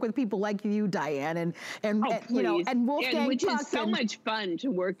get to work with people like you, Diane, and you know, and Wolfgang, which is so much fun to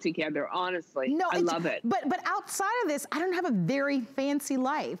work together, honestly. No, I love it. But outside of this, I don't have a very fancy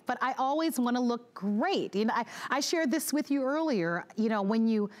life, but I always want to look great. You know, I shared this with you earlier, you know, when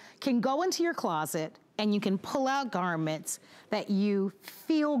you can go into your closet and you can pull out garments that you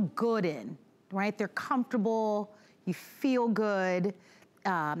feel good in, right? They're comfortable, you feel good,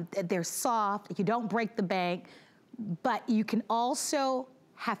 they're soft, you don't break the bank, but you can also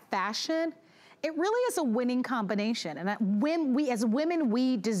have fashion. It really is a winning combination. And when we, as women,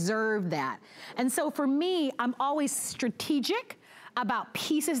 we deserve that. And so for me, I'm always strategic about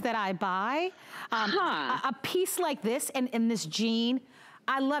pieces that I buy. A piece like this and this jean,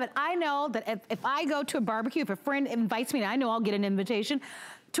 I love it. I know that if I go to a barbecue, if a friend invites me, I know I'll get an invitation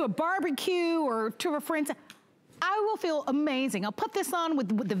to a barbecue or to a friend's, I will feel amazing. I'll put this on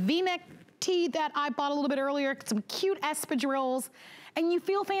with the V-neck tee that I bought a little bit earlier, some cute espadrilles, and you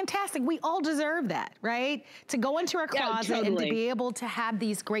feel fantastic. We all deserve that, right? To go into our closet and to be able to have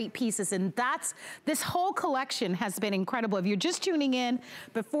these great pieces. And this whole collection has been incredible. If you're just tuning in,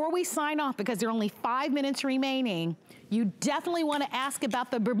 before we sign off, because there are only 5 minutes remaining, you definitely want to ask about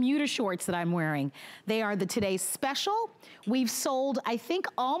the Bermuda shorts that I'm wearing. They are the today's special. We've sold, I think,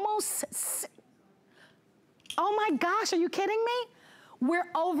 almost, oh my gosh, are you kidding me? We're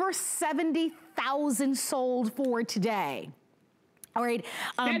over 70,000 sold for today. All right.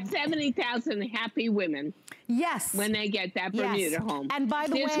 That's 70,000 happy women. Yes. When they get that Bermuda home. And by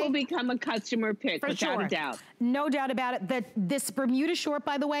the way, this will become a customer pick without a doubt. No doubt about it. This Bermuda short,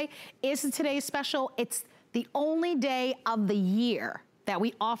 by the way, is today's special. It's the only day of the year that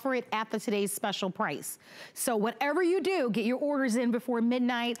we offer it at the today's special price. So whatever you do, get your orders in before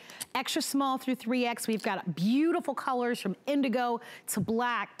midnight. Extra small through 3X. We've got beautiful colors from indigo to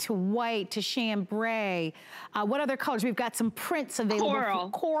black to white to chambray. What other colors? We've got some prints available.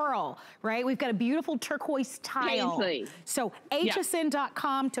 Coral, right? We've got a beautiful turquoise tile. Paisley. So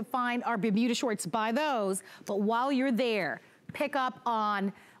hsn.com to find our Bermuda shorts. Buy those. But while you're there, pick up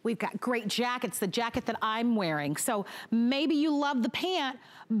on, we've got great jackets, the jacket that I'm wearing. So maybe you love the pant,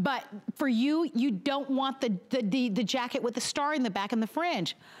 but for you, you don't want the jacket with the star in the back and the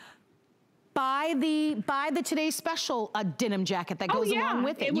fringe. Buy the today's special denim jacket that goes along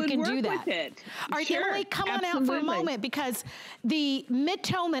with it. You can do that. All right, Emily, come on out for a moment, because the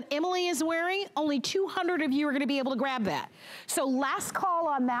mid-tone that Emily is wearing, only 200 of you are gonna be able to grab that. So last call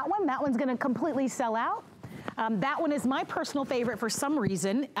on that one. That one's gonna completely sell out. That one is my personal favorite for some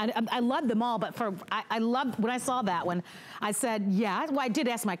reason. I love them all, but I loved, when I saw that one, I said, yeah. Well, I did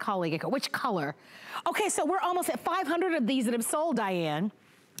ask my colleague, I go, which color? Okay, so we're almost at 500 of these that have sold, Diane,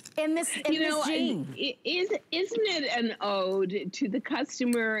 in this jean. Isn't it an ode to the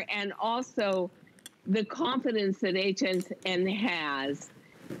customer and also the confidence that HSN has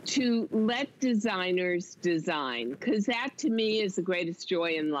to let designers design? Because that, to me, is the greatest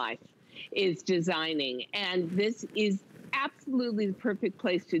joy in life, is designing. And this is absolutely the perfect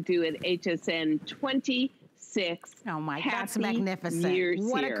place to do it. HSN 26. Oh my, that's magnificent. Years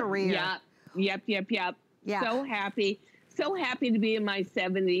what here. A career. Yep. Yeah. So happy to be in my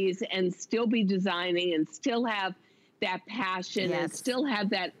 70s and still be designing and still have that passion and still have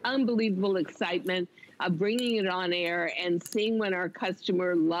that unbelievable excitement of bringing it on air and seeing when our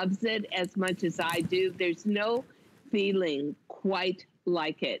customer loves it as much as I do. There's no feeling quite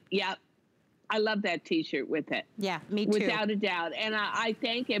like it. Yep. I love that t-shirt with it. Yeah, me too. Without a doubt. And I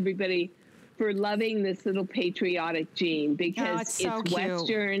thank everybody for loving this little patriotic jean, because it's so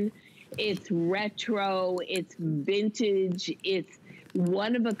Western, it's retro, it's vintage, it's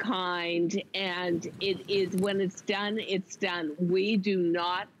one of a kind, and it is, when it's done, it's done. We do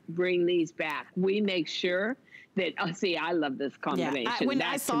not bring these back. We make sure that, see, I love this combination. Yeah. When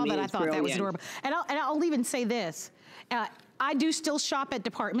I saw that, I thought that was adorable. And I'll even say this. I do still shop at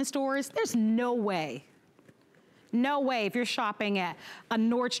department stores. There's no way if you're shopping at a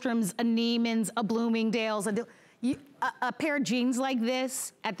Nordstrom's, a Neiman's, a Bloomingdale's, a pair of jeans like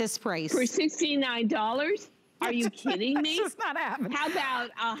this at this price. For $69? Are you kidding me? It's just not happening. How about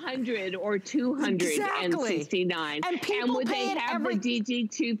 100 or 269? And would they have the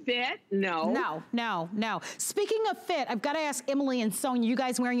DG2 fit? No. No. Speaking of fit, I've got to ask Emily and Sonia, you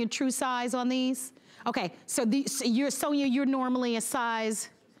guys wearing your true size on these? Okay, so Sonia, you're normally a size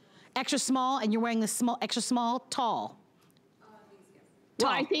extra small, and you're wearing the extra small, tall. Well,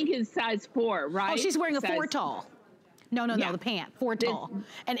 I think it's size 4, right? Oh, she's wearing a 4 tall. No, the pant, 4 tall.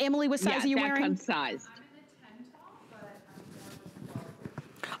 And Emily, what size are you wearing? Yeah, that comes sized.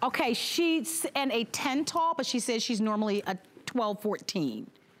 Okay, she's in a 10 tall, but she says she's normally a 12, 14.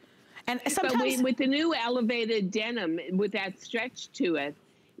 And sometimes, but with the new elevated denim, with that stretch to it,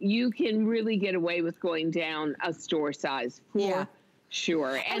 you can really get away with going down a store size for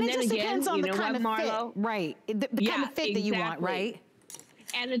sure. And then again, depends on the kind of Marlo? Fit, right? The kind of fit that you want, right?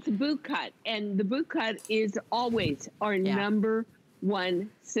 And it's a boot cut, and the boot cut is always our number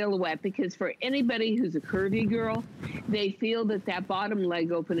one silhouette, because for anybody who's a curvy girl, they feel that bottom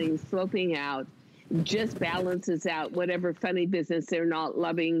leg opening sloping out just balances out whatever funny business they're not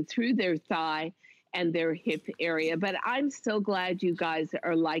loving through their thigh and their hip area. But I'm so glad you guys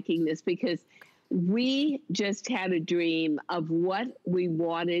are liking this, because we just had a dream of what we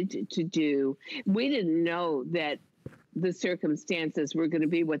wanted to do. We didn't know that the circumstances were going to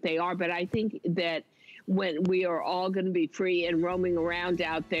be what they are, but I think that when we are all going to be free and roaming around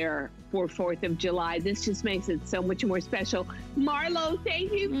out there for 4th of July, this just makes it so much more special. Marlo,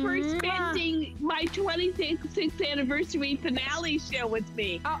 thank you for spending my 26th anniversary finale show with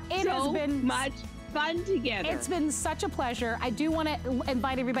me. Oh, it has been much fun together. It's been such a pleasure. I do want to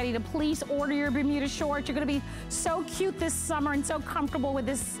invite everybody to please order your Bermuda shorts. You're going to be so cute this summer and so comfortable with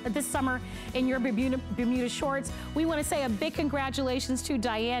this summer in your Bermuda shorts. We want to say a big congratulations to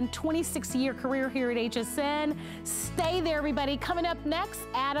Diane, 26-year career here at HSN. Stay there, everybody. Coming up next,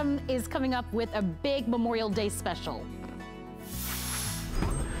 Adam is coming up with a big Memorial Day special.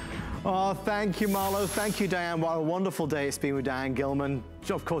 Oh, thank you, Marlo. Thank you, Diane. What a wonderful day it's been with Diane Gilman.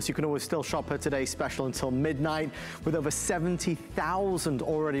 Of course, you can always still shop her today's special until midnight. With over 70,000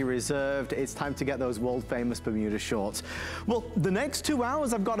 already reserved, it's time to get those world-famous Bermuda shorts. Well, the next 2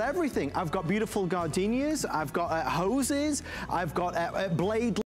 hours, I've got everything. I've got beautiful gardenias, I've got hoses, I've got blade